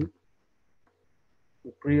 What do?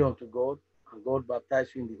 You pray unto God, and God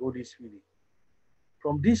baptizes you in the Holy Spirit.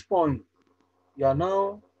 From this point, you are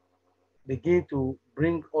now begin to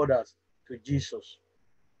bring others to Jesus.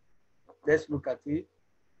 Let's look at it.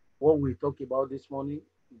 What we talk about this morning,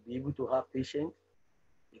 you'll be able to have patience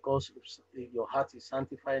because your heart is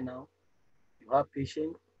sanctified now. You have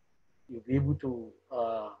patience. You'll be able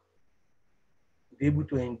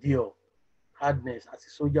to endure hardness as a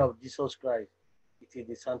soldier of Jesus Christ. It is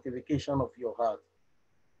the sanctification of your heart.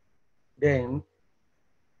 Then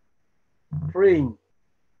praying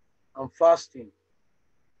and fasting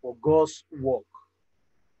for God's work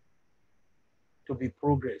to be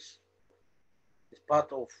progress is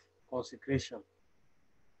part of consecration.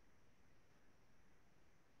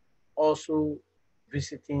 Also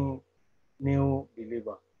visiting new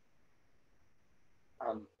believer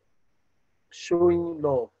and showing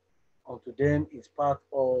love unto them is part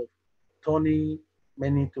of turning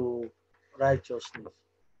many to righteousness.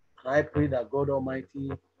 And I pray that God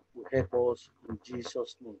Almighty will help us in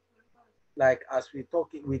Jesus' name. Like as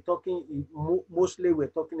mostly we're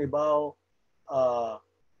talking about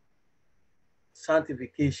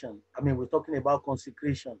sanctification. I mean, we're talking about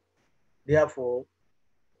consecration. Therefore,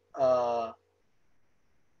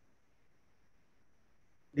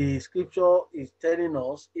 the scripture is telling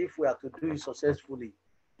us if we are to do it successfully.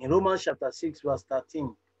 In Romans chapter 6, verse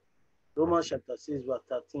 13, Romans chapter 6, verse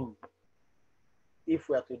 13, if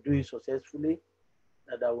we are to do it successfully,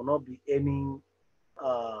 that there will not be anything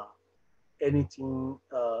that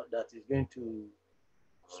is going to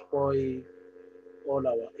spoil all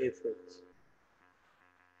our efforts.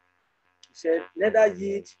 He said, neither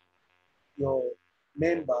yield your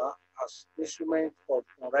member as instrument of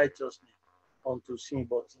unrighteousness unto sin,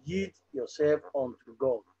 but yield yourself unto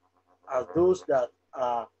God as those that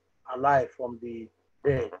are alive from the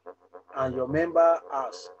dead, and your member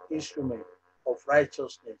as instrument of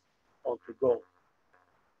righteousness unto God.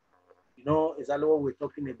 You know exactly what we're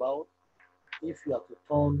talking about. If you are to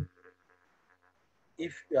turn, the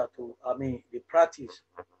practice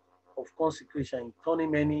of consecration,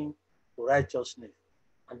 turning many to righteousness.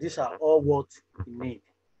 And these are all what we need.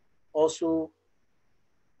 Also,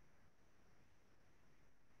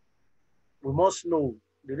 we must know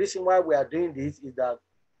the reason why we are doing this is that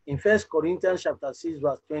in 1 Corinthians chapter 6,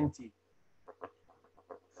 verse 20,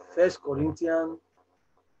 1 Corinthians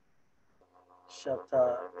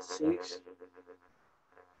chapter 6,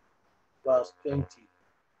 verse 20.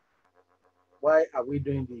 Why are we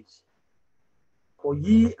doing this? For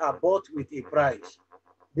ye are bought with a price.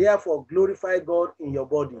 Therefore glorify God in your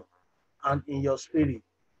body and in your spirit,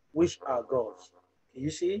 which are God's.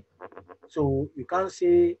 You see? So you can't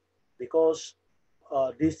say because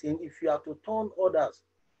this thing, if you are to turn others,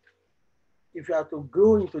 if you are to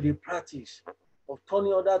go into the practice of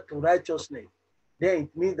turning others to righteousness, then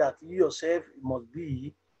it means that you yourself must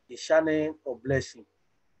be a channel of blessing.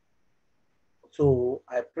 So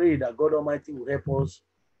I pray that God Almighty will help us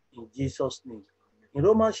in Jesus' name. In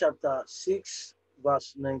Romans chapter 6,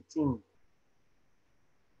 verse 19,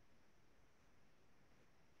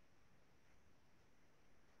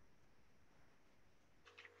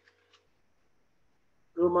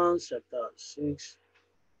 Romans chapter 6,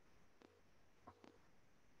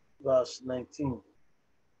 verse 19.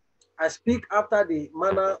 I speak after the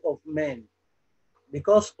manner of men,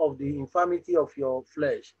 because of the infirmity of your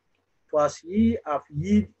flesh. For as ye have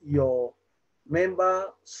yield your member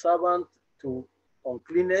servant to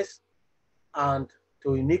uncleanness, and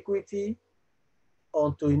to iniquity,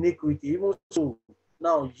 unto iniquity, even so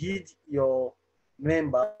now yield your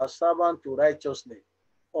member servant to righteousness,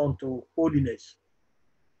 unto holiness.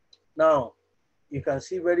 Now you can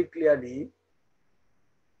see very clearly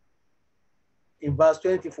in verse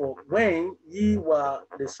 24, when ye were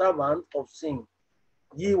the servant of sin,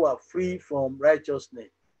 ye were free from righteousness.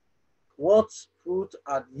 What fruit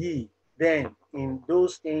had ye then in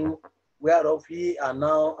those things whereof ye are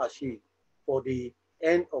now ashamed? For the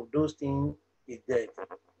end of those things is death.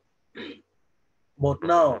 But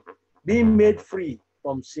now, being made free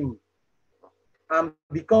from sin and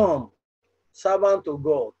become servant to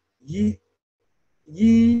God, ye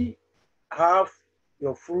have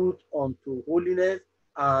your fruit unto holiness,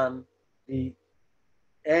 and the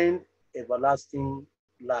end everlasting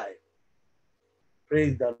life.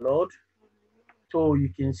 Praise the Lord. So you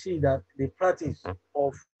can see that the practice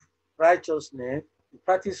of righteousness, the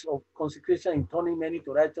practice of consecration in turning many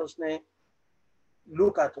to righteousness,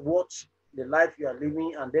 look at what the life you are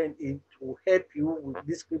living, and then it will help you with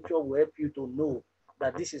this scripture, will help you to know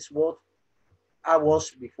that this is what I was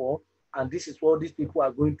before, and this is what these people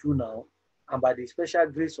are going through now. And by the special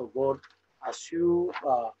grace of God, as you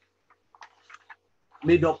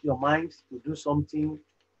made up your mind to do something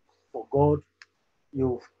for God,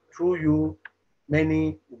 you through you,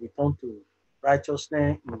 many will be turned to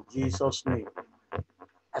righteousness in Jesus' name.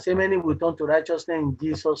 I say many will turn to righteousness in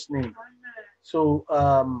Jesus' name. So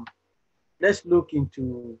let's look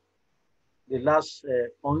into the last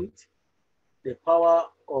point, the power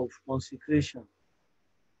of consecration.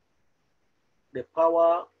 The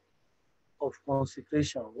power of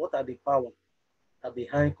consecration. What are the powers that are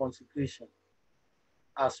behind consecration?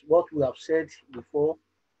 As what we have said before,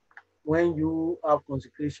 when you have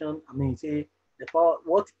consecration, I mean, say the power,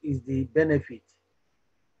 what is the benefit?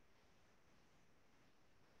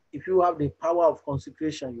 If you have the power of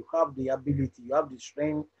consecration, you have the ability, you have the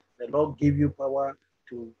strength, the Lord give you power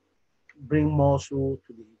to bring more soul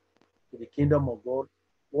to the kingdom of God.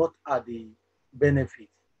 What are the benefits?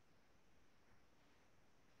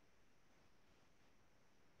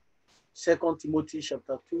 Second Timothy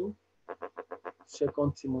chapter 2.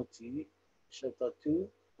 Second Timothy chapter 2.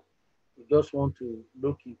 We just want to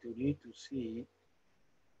look into it to see.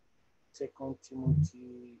 Second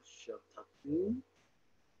Timothy chapter 2,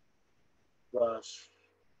 verse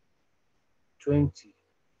 20.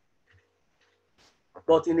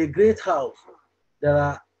 But in a great house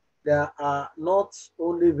there are not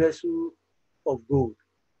only vessels of gold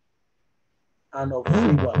and of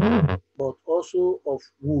silver, but also of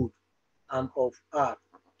wood and of earth,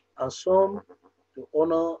 and some to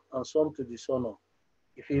honor and some to dishonor.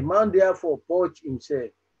 If a man therefore purge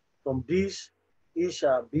himself from this, he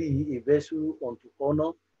shall be a vessel unto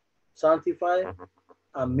honor, sanctified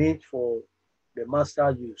and made for the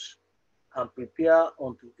master use, and prepare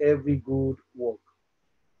unto every good work.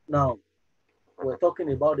 Now, we're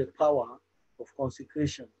talking about the power of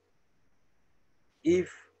consecration. If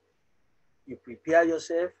you prepare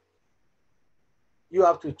yourself, you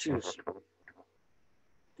have to choose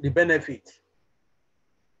the benefit.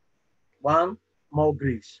 One, more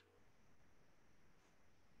grace.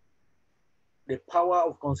 The power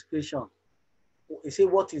of consecration. You see,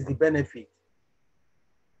 what is the benefit?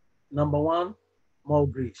 Number one, more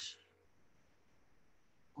grace,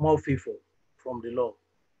 more favor from the Lord,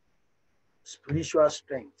 spiritual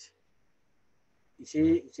strength. You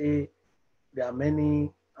see, there are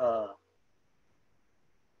many, uh,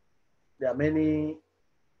 there are many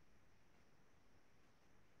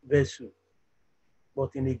vessels, but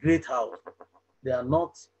in a great house, they are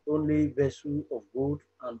not only vessels of gold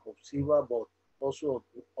and of silver, but also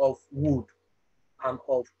of wood and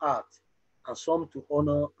of earth, and some to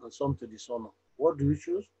honor and some to dishonor. What do you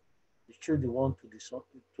choose? You choose the one to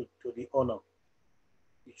the honor.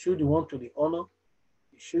 You choose the one to the honor.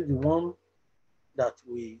 You choose the one that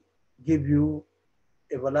will give you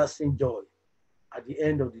everlasting joy at the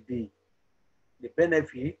end of the day. The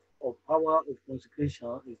benefit of power of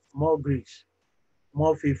consecration is more grace,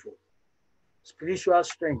 more favor, spiritual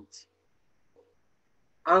strength.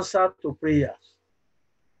 answer to prayers,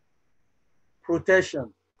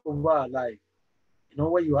 protection over our life. You know,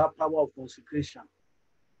 when you have power of consecration,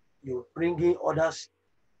 you're bringing others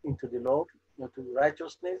into the Lord, into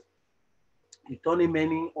righteousness. You turning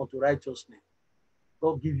many unto righteousness.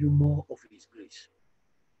 God give you more of His grace.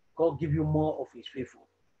 God give you more of His favor.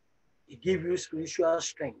 He give you spiritual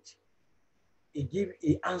strength.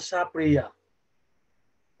 He answer prayer,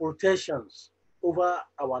 protections over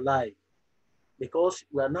our life, because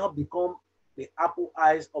we are now become the apple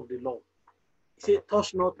eyes of the Lord. He said,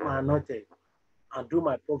 touch not my anointed and do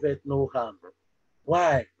my prophet no harm.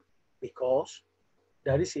 Why? Because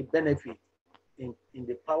there is a benefit in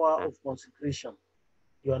the power of consecration.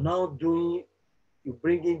 You are now you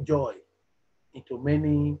bringing joy into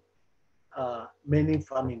many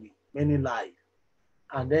family, many life,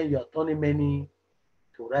 and then you are turning many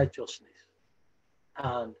to righteousness.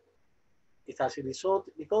 And it has a result,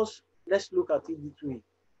 because let's look at it this way: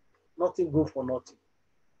 nothing go for nothing.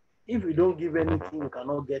 If you don't give anything, you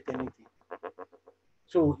cannot get anything.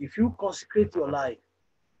 So if you consecrate your life,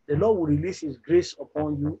 the Lord will release His grace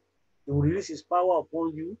upon you. He will release His power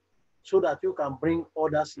upon you so that you can bring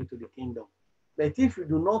others into the kingdom. But if you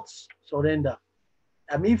do not surrender,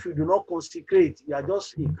 I mean, if you do not consecrate, you are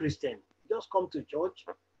just a Christian. Just come to church.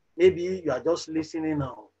 Maybe you are just listening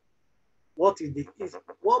now. What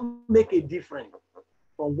make a difference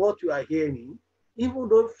from what you are hearing? Even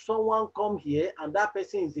though if someone come here and that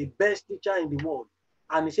person is the best teacher in the world,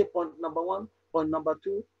 and he say point number one, point number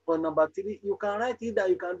two, point number three, you can write it that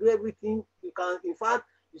you can do everything. You can, in fact,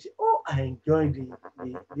 you say, oh, I enjoy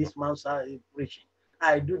this man's preaching.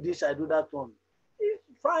 I do this, I do that one. It's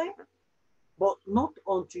fine, but not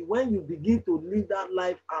until when you begin to live that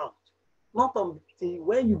life out. Not until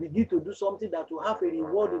when you begin to do something that will have a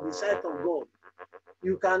reward in the sight of God.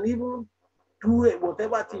 You can even do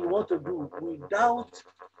whatever thing you want to do without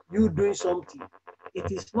you doing something. It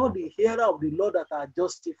is not the hearer of the law that are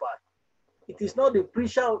justified. It is not the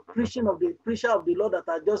preacher of the law that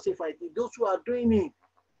are justified. It is those who are doing it.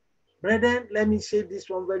 Brethren, let me say this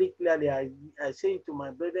one very clearly. I say it to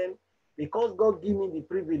my brethren, because God gave me the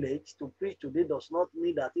privilege to preach today does not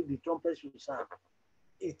mean that if the trumpet should sound.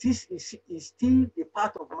 It's still a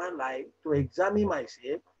part of my life to examine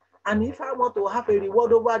myself. And if I want to have a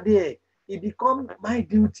reward over there, it becomes my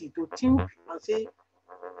duty to think and say,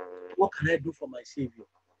 what can I do for my Savior?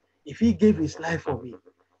 If He gave His life for me,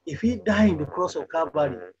 if He died in the cross of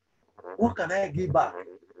Calvary, what can I give back?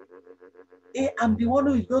 I'm the one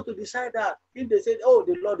who is going to decide that. If they say, oh,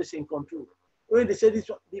 the Lord is in control. When they say this,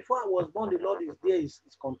 before I was born, the Lord is there, is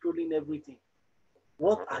controlling everything.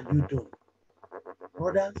 What are you doing?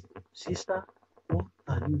 Brothers, sister, what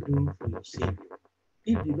are you doing for your Savior?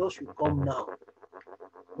 If the Lord should come now,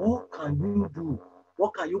 what can you do?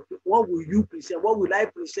 What will you present? What will I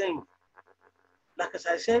present? Like as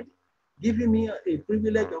I said, giving me a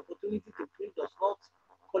privilege opportunity to preach does not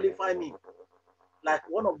qualify me. Like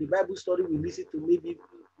one of the Bible story we listened to, maybe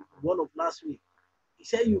one of last week. He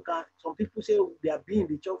said some people say they have been in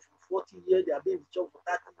the church for 40 years, they have been in the church for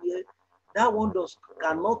 30 years. That one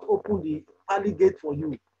cannot open the pearly gate for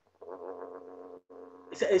you.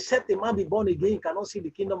 He said, except a man be born again, he cannot see the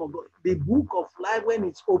kingdom of God. The book of life, when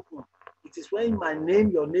it's open, it is when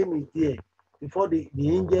your name is there, before the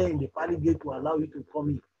angel in the pearly gate will allow you to come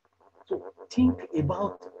in. So think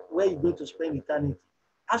about where you're going to spend eternity.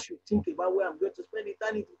 I should think about where I'm going to spend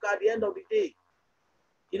eternity at the end of the day.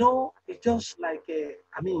 You know, it's just like,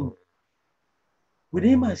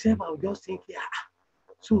 within myself, I would just think, yeah,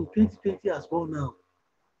 so 2020 has gone now.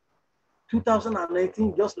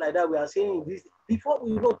 2019, just like that, we are saying this. Before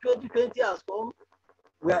we know 2020 has come,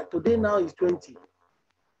 today now is 2020.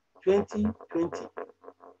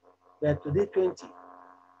 We are today 20.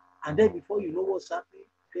 And then before you know what's happening,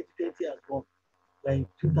 2020 has gone. We are in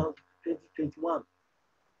 2021.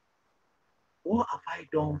 What have I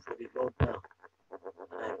done for the Lord now?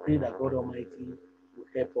 And I pray that God Almighty will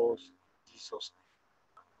help us in Jesus' name.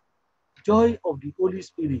 Joy of the Holy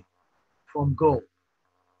Spirit from God.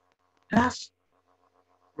 That's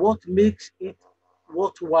what makes it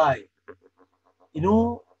worthwhile. You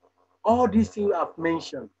know, all these things I've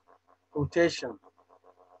mentioned: protection,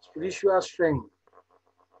 spiritual strength,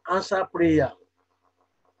 answer prayer,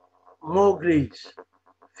 more grace,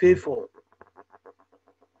 favor.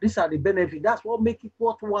 These are the benefits. That's what makes it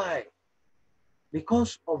worthwhile.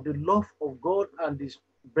 Because of the love of God and the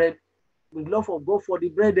love of God for the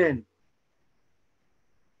brethren,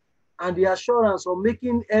 and the assurance of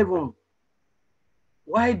making heaven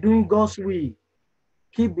while doing God's will,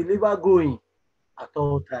 keep believer going at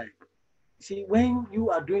all times. See, when you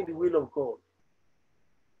are doing the will of God,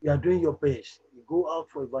 You are doing your best. You go out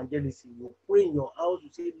for evangelism. You pray in your house. You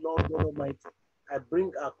say, Lord God Almighty, I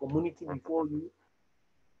bring our community before you.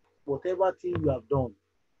 Whatever thing you have done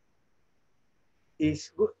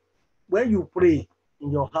is good. When you pray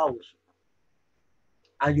in your house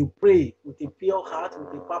and you pray with a pure heart,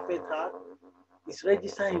 with a perfect heart, it's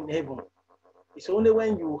registered in heaven. It's only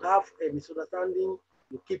when you have a misunderstanding,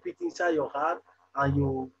 you keep it inside your heart, and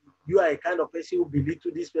you are a kind of person who believe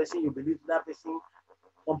to this person, you believe to that person,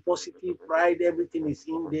 pomposity, pride, everything is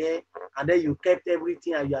in there, and then you kept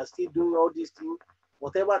everything and you are still doing all these things.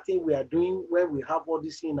 Whatever thing we are doing when we have all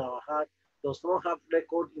this in our heart does not have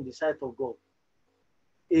record in the sight of God.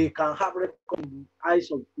 It can have record in the eyes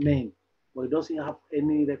of men, but it doesn't have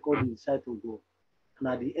any record in the sight of God. And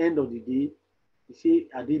at the end of the day, you see,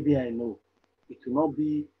 Adibi, I know it will not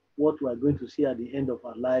be what we are going to see at the end of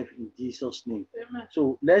our life in Jesus' name. Amen.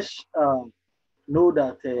 So let's know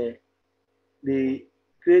that the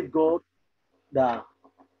great God that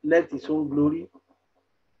left his own glory,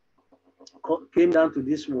 came down to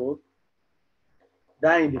this world,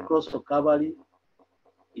 died in the cross of Calvary.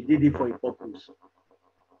 He did it for a purpose.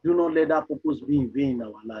 Do not let that purpose be in vain in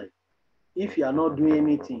our life. If you are not doing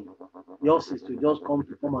anything, yours is to just come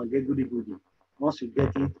and get goody goody. Once you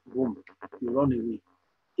get it, boom, you run away.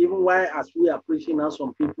 Even while as we are preaching now,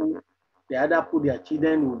 some people they either put their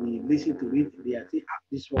children will be listening to it, they are saying,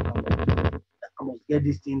 this work I must get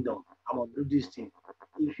this thing done, I must do this thing.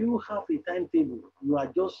 If you have a timetable, you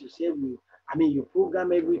adjust yourself, you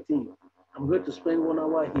program everything. I'm going to spend 1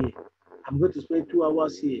 hour here, I'm going to spend 2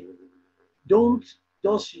 hours here. Don't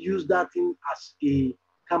just use that thing as a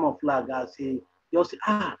camouflage, as a just say,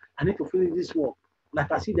 I need to finish this work.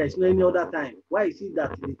 Like I see, there's no any other time. Why is it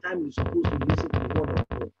that the time you're supposed to listen to the word of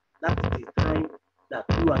God, that is the time that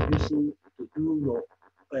you are using to do your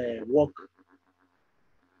work,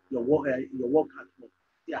 your work at work?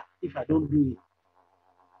 Yeah, if I don't do it,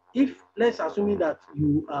 if let's assuming that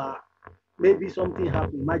you are maybe something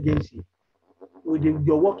happened, emergency, with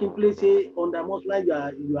your working place, say on the most like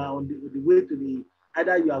you are on the way to the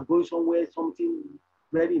either you are going somewhere, something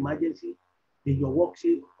very emergency, then your work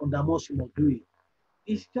say on the most you must do it.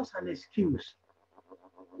 It's just an excuse.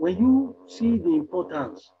 When you see the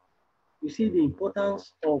importance, you see the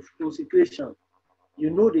importance of consecration, you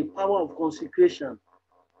know the power of consecration,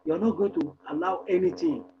 you're not going to allow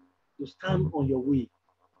anything to stand on your way.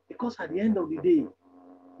 Because at the end of the day,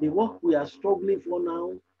 the work we are struggling for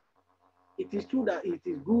now, it is true that it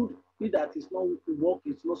is good, we that is not work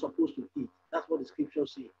is not supposed to eat. That's what the scripture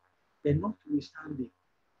says. But notwithstanding,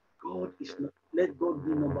 God is not, let God be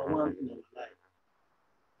number one in our life.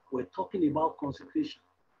 We're talking about consecration,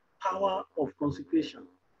 power of consecration.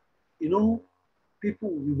 You know, people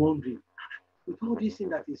will be wondering, with all this thing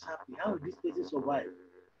that is happening, how will this person survive?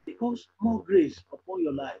 Because more grace upon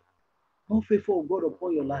your life, more favor of God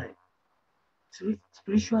upon your life,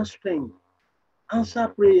 spiritual strength, answer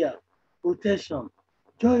prayer, protection,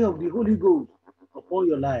 joy of the Holy Ghost upon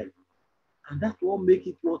your life. And that's what make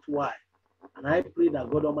it worthwhile. And I pray that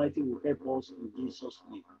God Almighty will help us in Jesus'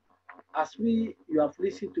 name. As you have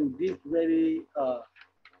listened to this very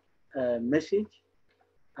message,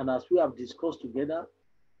 and as we have discussed together,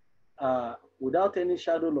 without any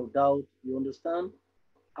shadow of doubt, you understand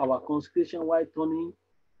our consecration while turning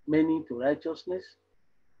many to righteousness.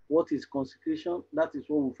 What is consecration? That is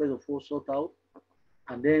what we first of all sort out.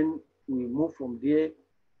 And then we move from there.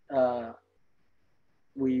 Uh,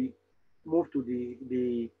 we move to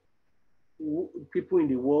the people in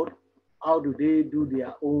the world. How do they do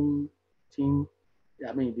their own thing?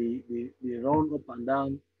 I mean, they run up and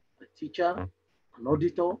down a teacher, an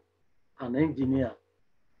auditor, an engineer.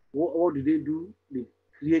 What do they do? They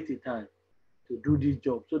create a time to do this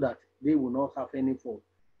job so that they will not have any fault.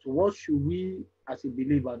 So what should we as a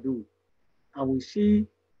believer do? And we see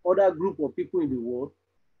other group of people in the world,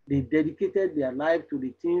 they dedicated their life to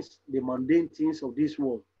the things, the mundane things of this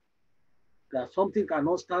world. That something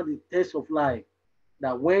cannot stand the test of life.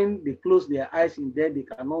 That when they close their eyes in death, they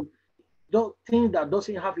cannot, things that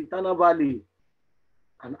doesn't have eternal value.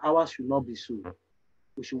 And ours should not be so.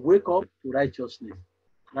 We should wake up to righteousness.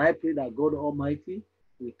 And I pray that God Almighty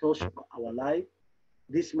will touch our life.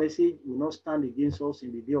 This message will not stand against us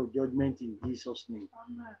in the day of judgment in Jesus' name.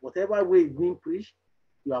 Amen. Whatever way it's being preached,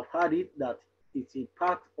 you have heard it that it's a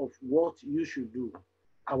part of what you should do.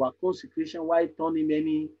 Our consecration while turning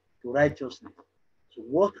many to righteousness. So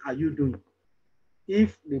what are you doing?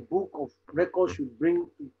 If the book of records should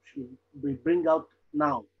be bring out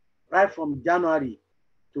now, right from January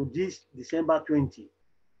to this December 20,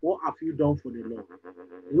 what have you done for the Lord?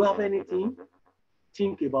 Do you have anything?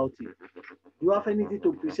 Think about it. Do you have anything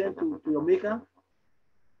to present to your maker?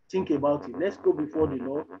 Think about it. Let's go before the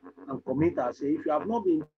Lord and commit ourselves. If you have not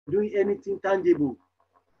been doing anything tangible,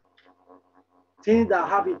 things that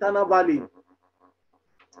have eternal value,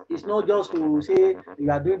 it's not just to say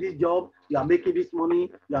you are doing this job, you are making this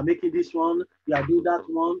money, you are making this one, you are doing that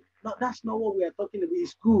one. No, that's not what we are talking about.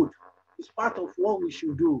 It's good. It's part of what we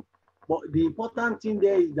should do. But the important thing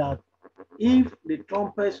there is that if the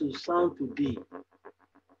trumpets will sound today,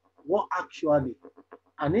 what actually,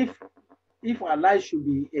 and if our life should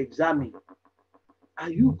be examined, are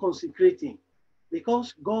you consecrating?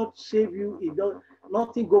 Because God save you, it does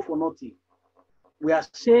nothing go for nothing. We are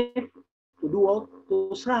saved to do what?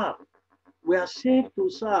 To serve. We are saved to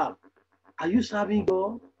serve. Are you serving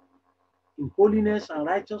God in holiness and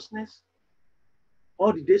righteousness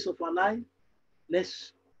all the days of our life?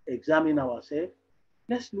 Let's examine ourselves.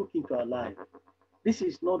 Let's look into our life. This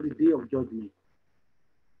is not the day of judgment.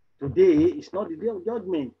 Today is not the day of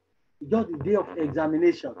judgment. It's just the day of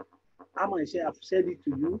examination. I might say I've said it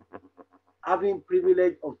to you. Having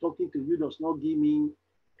privilege of talking to you does not give me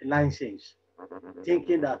a license.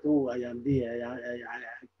 Thinking that, oh, I am there.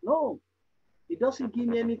 No, it doesn't give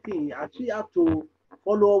me anything. I actually have to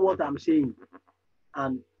follow what I'm saying.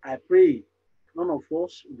 And I pray none of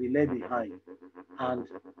us will be left behind. And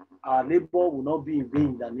our labor will not be in vain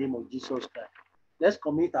in the name of Jesus Christ. Let's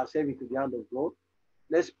commit ourselves into the hand of God.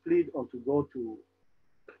 Let's plead unto God to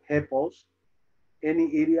help us.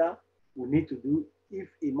 Any area we need to do. If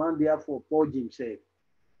a man therefore purge himself,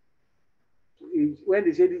 when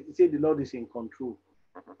they say the Lord is in control.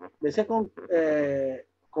 The second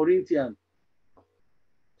Corinthians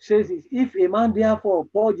says, if a man therefore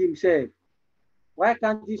purge himself, why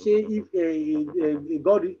can't he say if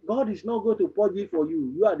God is not going to purge it for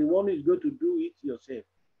you? You are the one who is going to do it yourself.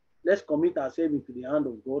 Let's commit ourselves into the hand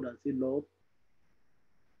of God and say, Lord,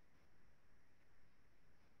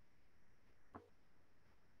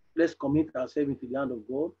 let's commit ourselves into the hand of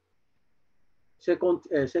God.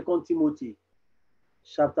 Second Timothy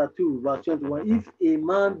chapter 2, verse 21. If a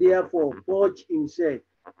man therefore purge himself,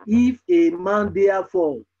 if a man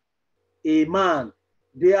therefore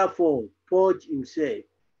purge himself,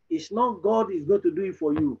 it's not God is going to do it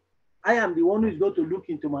for you. I am the one who is going to look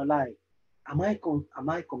into my life. Am I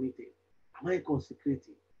committed? Am I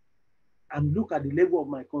consecrated? And look at the level of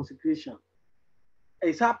my consecration.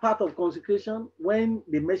 Is that part of consecration? When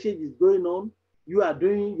the message is going on, you are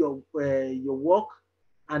doing your work,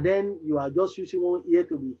 and then you are just using one ear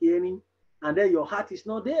to be hearing, and then your heart is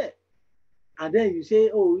not there. And then you say,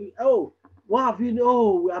 oh, what have you?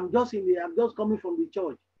 Oh, I'm just coming from the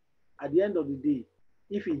church. At the end of the day,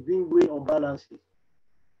 if it's being way unbalanced,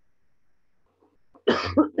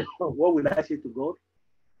 what will I say to God?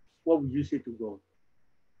 What will you say to God?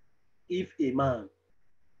 If a man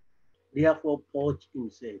therefore purge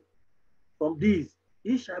himself from this,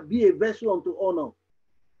 he shall be a vessel unto honor,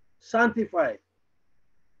 sanctified,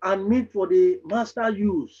 and meet for the master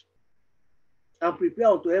use, and prepare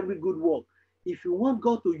unto every good work. If you want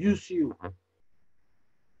God to use you,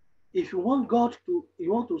 if you want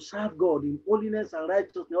to serve God in holiness and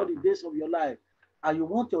righteousness all the days of your life, and you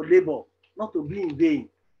want your labor not to be in vain,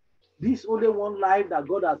 this only one life that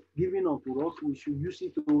God has given unto us, we should use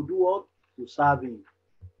it to do what? To serve Him.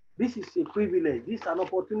 This is a privilege. This is an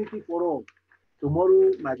opportunity for us.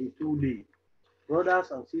 Tomorrow might be too late. Brothers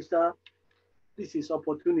and sisters, this is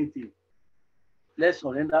opportunity. Let's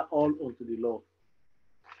surrender all unto the Lord.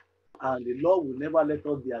 And the Lord will never let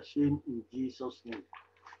us be ashamed in Jesus' name.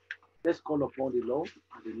 Let's call upon the Lord,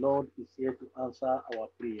 and the Lord is here to answer our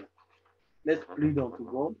prayer. Let's plead unto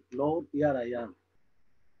God. Lord, here I am.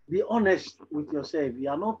 Be honest with yourself.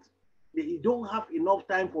 You don't have enough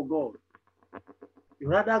time for God. You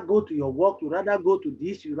rather go to your work, you rather go to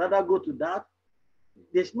this, you rather go to that.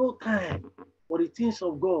 There's no time for the things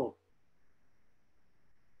of God.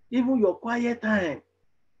 Even your quiet time,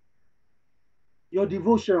 your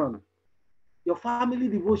devotion, your family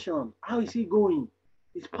devotion, how is it going?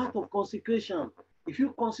 It's part of consecration. If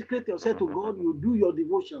you consecrate yourself to God, you do your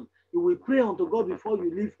devotion. You will pray unto God before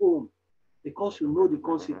you leave home because you know the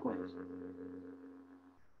consequence.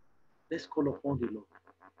 Let's call upon the Lord.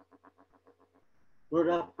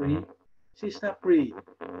 Brother, pray. Sister, pray.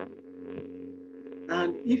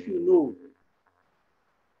 And if you know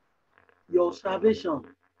your salvation,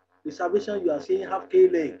 the salvation you are saying have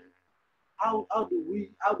K-leg. How do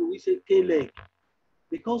we say K-leg?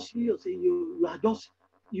 Because you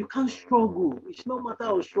can't struggle. It's no matter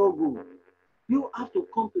of struggle. You have to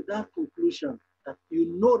come to that conclusion that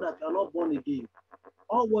you know that you are not born again.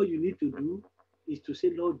 All what you need to do is to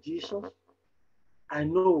say, Lord Jesus, I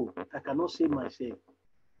know I cannot save myself.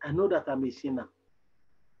 I know that I'm a sinner.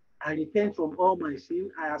 I repent from all my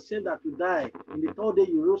sin. I accept that you died. In the third day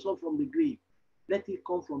you rose up from the grave. Let it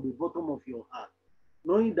come from the bottom of your heart.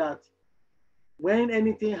 Knowing that when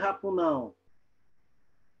anything happen now,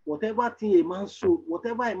 whatever thing a man sow,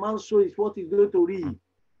 whatever a man sow is what he's going to reap.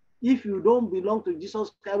 If you don't belong to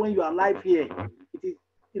Jesus Christ when you are alive here, it is,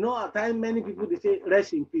 at times many people they say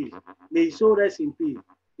rest in peace. May his soul rest in peace.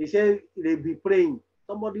 They say they be praying.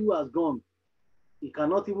 Somebody who has gone, he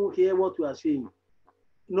cannot even hear what you are saying.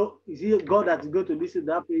 Is it God that is going to listen to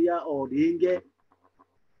that prayer or the angel?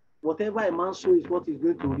 Whatever a man sows is what he's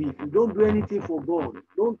going to reap. You don't do anything for God.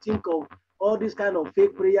 Don't think of all this kind of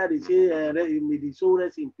fake prayer. They say, may the soul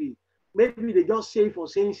rest in peace. Maybe they just say for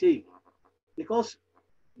saying sake, because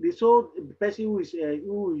the person who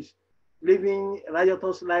is living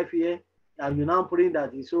riotous life here, and you now praying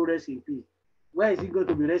that the soul rest in peace. Where is he going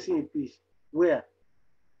to be resting in peace? Where?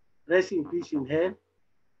 Resting in peace in hell?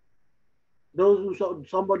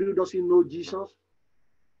 Somebody who doesn't know Jesus,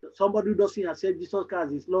 somebody who doesn't accept Jesus Christ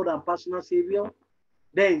as his Lord and personal Savior,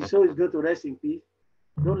 then his soul is going to rest in peace.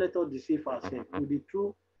 Don't let us deceive ourselves. With the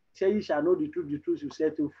truth, say you shall know the truth will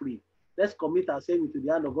set you free. Let's commit ourselves into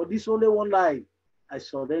the hand of God. This only one life. I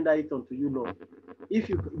surrender it unto you, Lord. If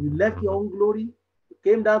you left your own glory, you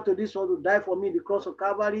came down to this world to die for me, the cross of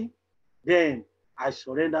Calvary, then I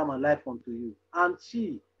surrender my life unto you. And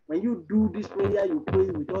see, when you do this prayer, you pray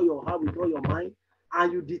with all your heart, with all your mind,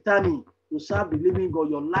 and you determine to serve the living God,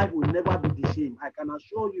 your life will never be the same. I can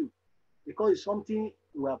assure you, because it's something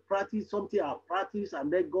we have practiced, something I've practiced,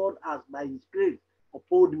 and then God has, by His grace,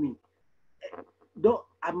 uphold me. Though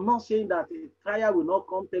I'm not saying that a trial will not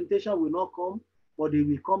come, temptation will not come, but they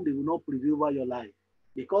will come, they will not prevail over your life.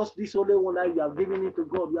 Because this only one life you are giving it to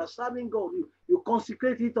God, you are serving God, you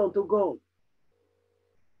consecrate it unto God.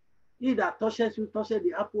 He that touches you touches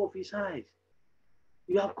the apple of his eyes.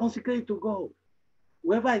 You have consecrated to God.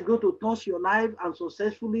 Whoever is going to touch your life and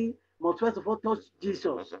successfully must first of all touch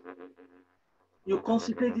Jesus. You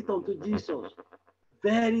consecrate it unto Jesus.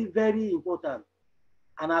 Very, very important.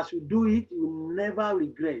 And as you do it, you will never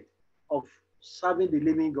regret of serving the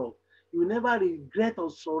living God. You will never regret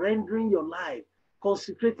of surrendering your life,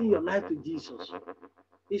 consecrating your life to Jesus.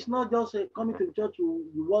 It's not just coming to church,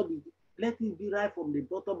 you want it. Let it be right from the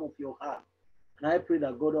bottom of your heart. And I pray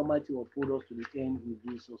that God Almighty will uphold us to the end in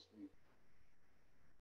Jesus' name.